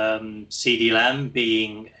CeeDee Lamb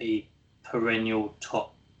being a perennial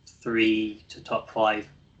top 3 to top 5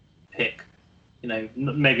 pick. You know,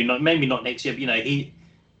 maybe not next year, but you know,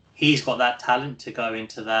 he's got that talent to go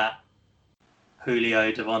into that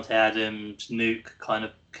Julio, Devontae Adams, Nuke kind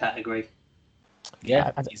of category.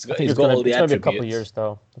 Yeah, he's got all the It's going to be a attributes. couple of years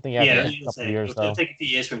though. I think a couple of years though. It'll take a few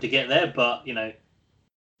years for him to get there, but you know,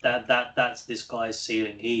 that's this guy's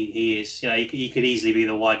ceiling. He is, you know, he could easily be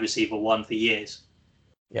the wide receiver 1 for years.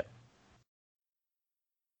 Yep.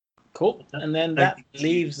 Cool. And then that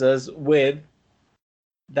leaves us with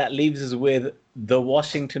the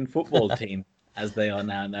Washington football team, as they are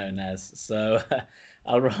now known as. So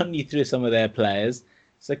I'll run you through some of their players.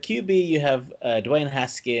 So QB, you have Dwayne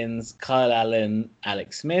Haskins, Kyle Allen,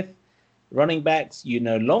 Alex Smith. Running backs, you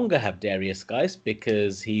no longer have Darius Geis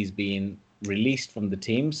because he's been released from the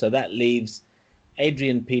team. So that leaves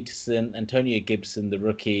Adrian Peterson, Antonio Gibson, the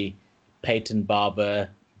rookie, Peyton Barber,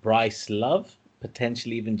 Bryce Love,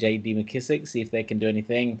 potentially even J.D. McKissick, see if they can do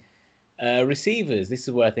anything. Receivers, this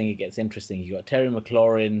is where I think it gets interesting. You got Terry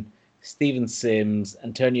McLaurin, Steven Sims,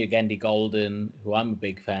 Antonio Gandy-Golden, who I'm a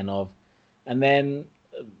big fan of, and then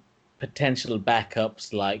potential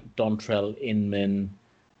backups like Dontrell Inman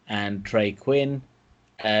and Trey Quinn.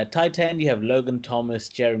 Tight end, you have Logan Thomas,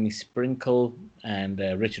 Jeremy Sprinkle, and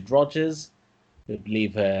Richard Rodgers, who I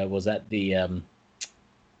believe was at the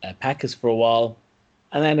Packers for a while.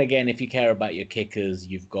 And then again, if you care about your kickers,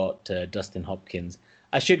 you've got Dustin Hopkins.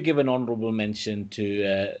 I should give an honorable mention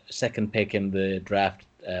to second pick in the draft,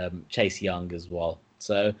 Chase Young as well.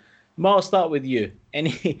 So, Mo, I'll start with you.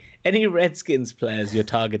 Any Redskins players you're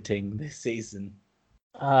targeting this season?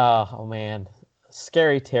 Oh man,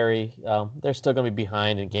 Scary Terry. They're still going to be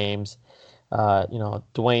behind in games. You know,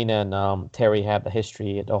 Dwayne and Terry have the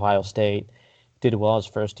history at Ohio State. Did well his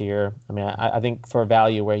first year. I mean, I think for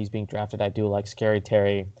value where he's being drafted, I do like Scary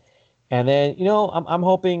Terry. And then, you know, I'm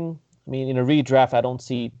hoping. I mean, in a redraft, I don't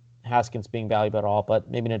see Haskins being valuable at all, but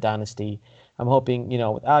maybe in a dynasty, I'm hoping, you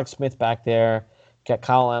know, with Alex Smith back there, got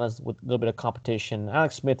Kyle Allen with a little bit of competition.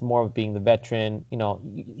 Alex Smith more of being the veteran. You know,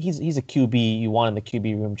 he's a QB you want in the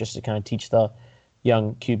QB room just to kind of teach the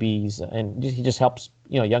young QBs, and he just helps,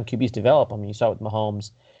 you know, young QBs develop. I mean, you saw it with Mahomes,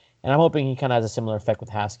 and I'm hoping he kind of has a similar effect with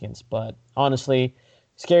Haskins. But honestly,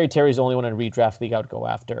 Scary Terry's the only one in a redraft league I would go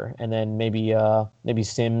after, and then maybe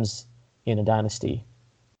Sims in a dynasty.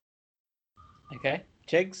 Okay,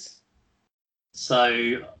 Jigs.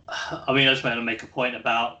 So, I mean, I just want to make a point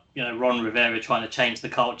about, you know, Ron Rivera trying to change the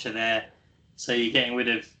culture there. So you're getting rid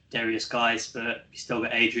of Darius Geis, but you still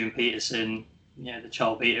got Adrian Peterson, you know, the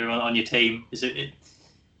child beater on your team. It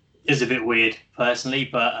is a bit weird, personally,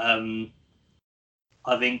 but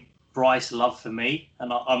I think Bryce Love for me,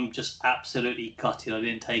 and I'm just absolutely gutted I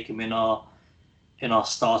didn't take him in our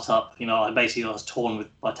startup. I was torn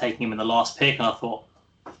by taking him in the last pick, and I thought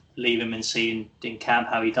leave him and see in camp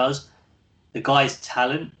how he does. The guy's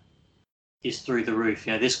talent is through the roof.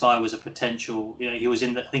 This guy was a potential. He was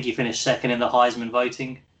I think he finished second in the Heisman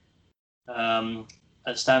voting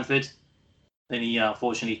at Stanford. Then he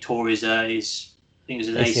unfortunately tore his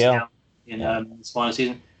ACL in his final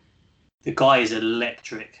season. The guy is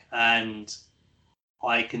electric, and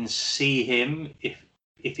I can see him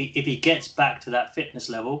if he gets back to that fitness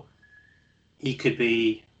level, he could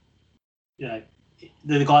be, the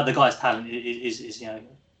guy's talent is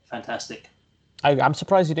fantastic. I'm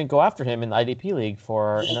surprised you didn't go after him in the IDP league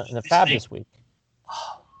in the Fab this week.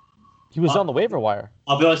 He was on the waiver wire.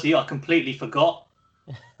 I'll be honest with you, I completely forgot.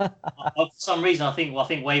 For some reason, I think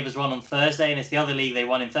waivers run on Thursday, and it's the other league they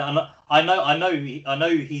run in Thursday. I know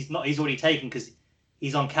he's already taken because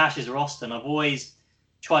he's on Cash's roster, and I've always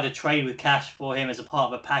tried to trade with Cash for him as a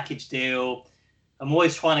part of a package deal. I'm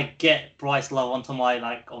always trying to get Bryce Love onto my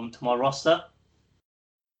roster.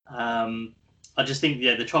 I just think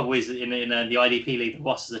the trouble is in the IDP league the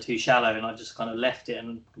rosters are too shallow, and I just kind of left it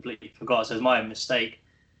and completely forgot. So it's my own mistake.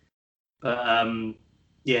 But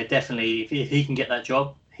definitely if he can get that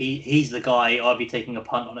job, he's the guy I'll be taking a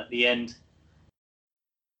punt on at the end.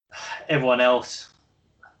 Everyone else,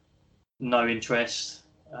 no interest.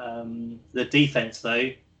 The defense,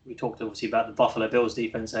 though, we talked obviously about the Buffalo Bills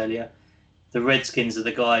defense earlier. The Redskins are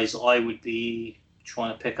the guys I would be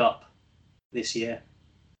trying to pick up this year.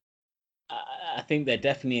 I think they're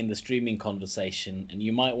definitely in the streaming conversation, and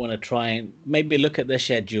you might want to try and maybe look at their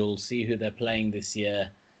schedule, see who they're playing this year,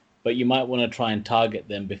 but you might want to try and target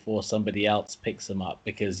them before somebody else picks them up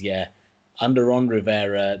because, under Ron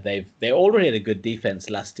Rivera, they already had a good defense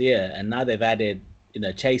last year, and now they've added,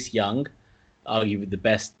 Chase Young, arguably the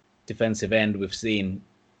best defensive end we've seen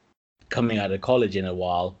coming out of college in a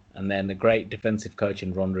while, and then a great defensive coach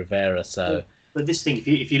in Ron Rivera. So, but this thing,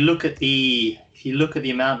 if you look at the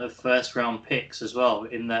amount of first round picks as well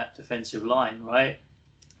in that defensive line, right?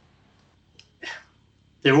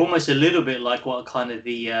 They're almost a little bit like what kind of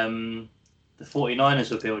the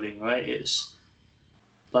 49ers were building, right? It's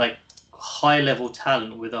like high level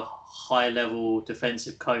talent with a high level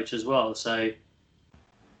defensive coach as well. So,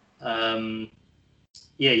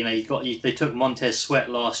 they took Montez Sweat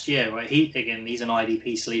last year, right? He's an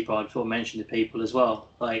IDP sleeper. I've sort of mentioned to people as well.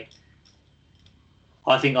 Like,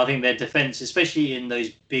 I think their defense, especially in those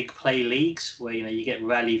big play leagues where you get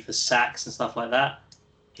rallied for sacks and stuff like that.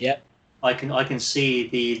 Yep. I can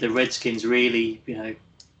see the Redskins really, being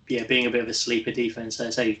a bit of a sleeper defense. So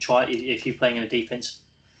if you're playing in a defense,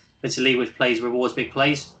 it's a league which rewards big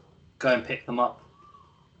plays, go and pick them up.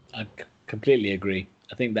 I completely agree.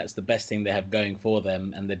 I think that's the best thing they have going for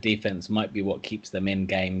them, and the defense might be what keeps them in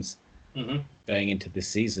games going into this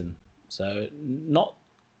season. So not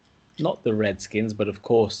the Redskins, but of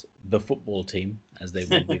course the football team, as they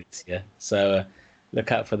will be this year. So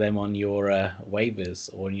look out for them on your waivers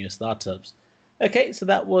or on your startups. Okay, so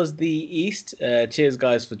that was the East. Cheers,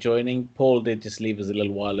 guys, for joining. Paul did just leave us a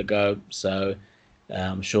little while ago, so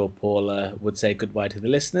I'm sure Paul would say goodbye to the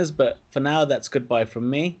listeners. But for now, that's goodbye from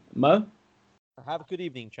me. Mo? Have a good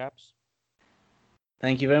evening, chaps.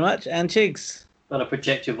 Thank you very much. And Chigs? Got to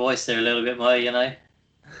project your voice there a little bit more,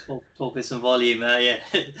 Talk with some volume.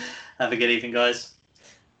 Have a good evening, guys.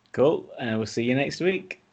 Cool. And we'll see you next week.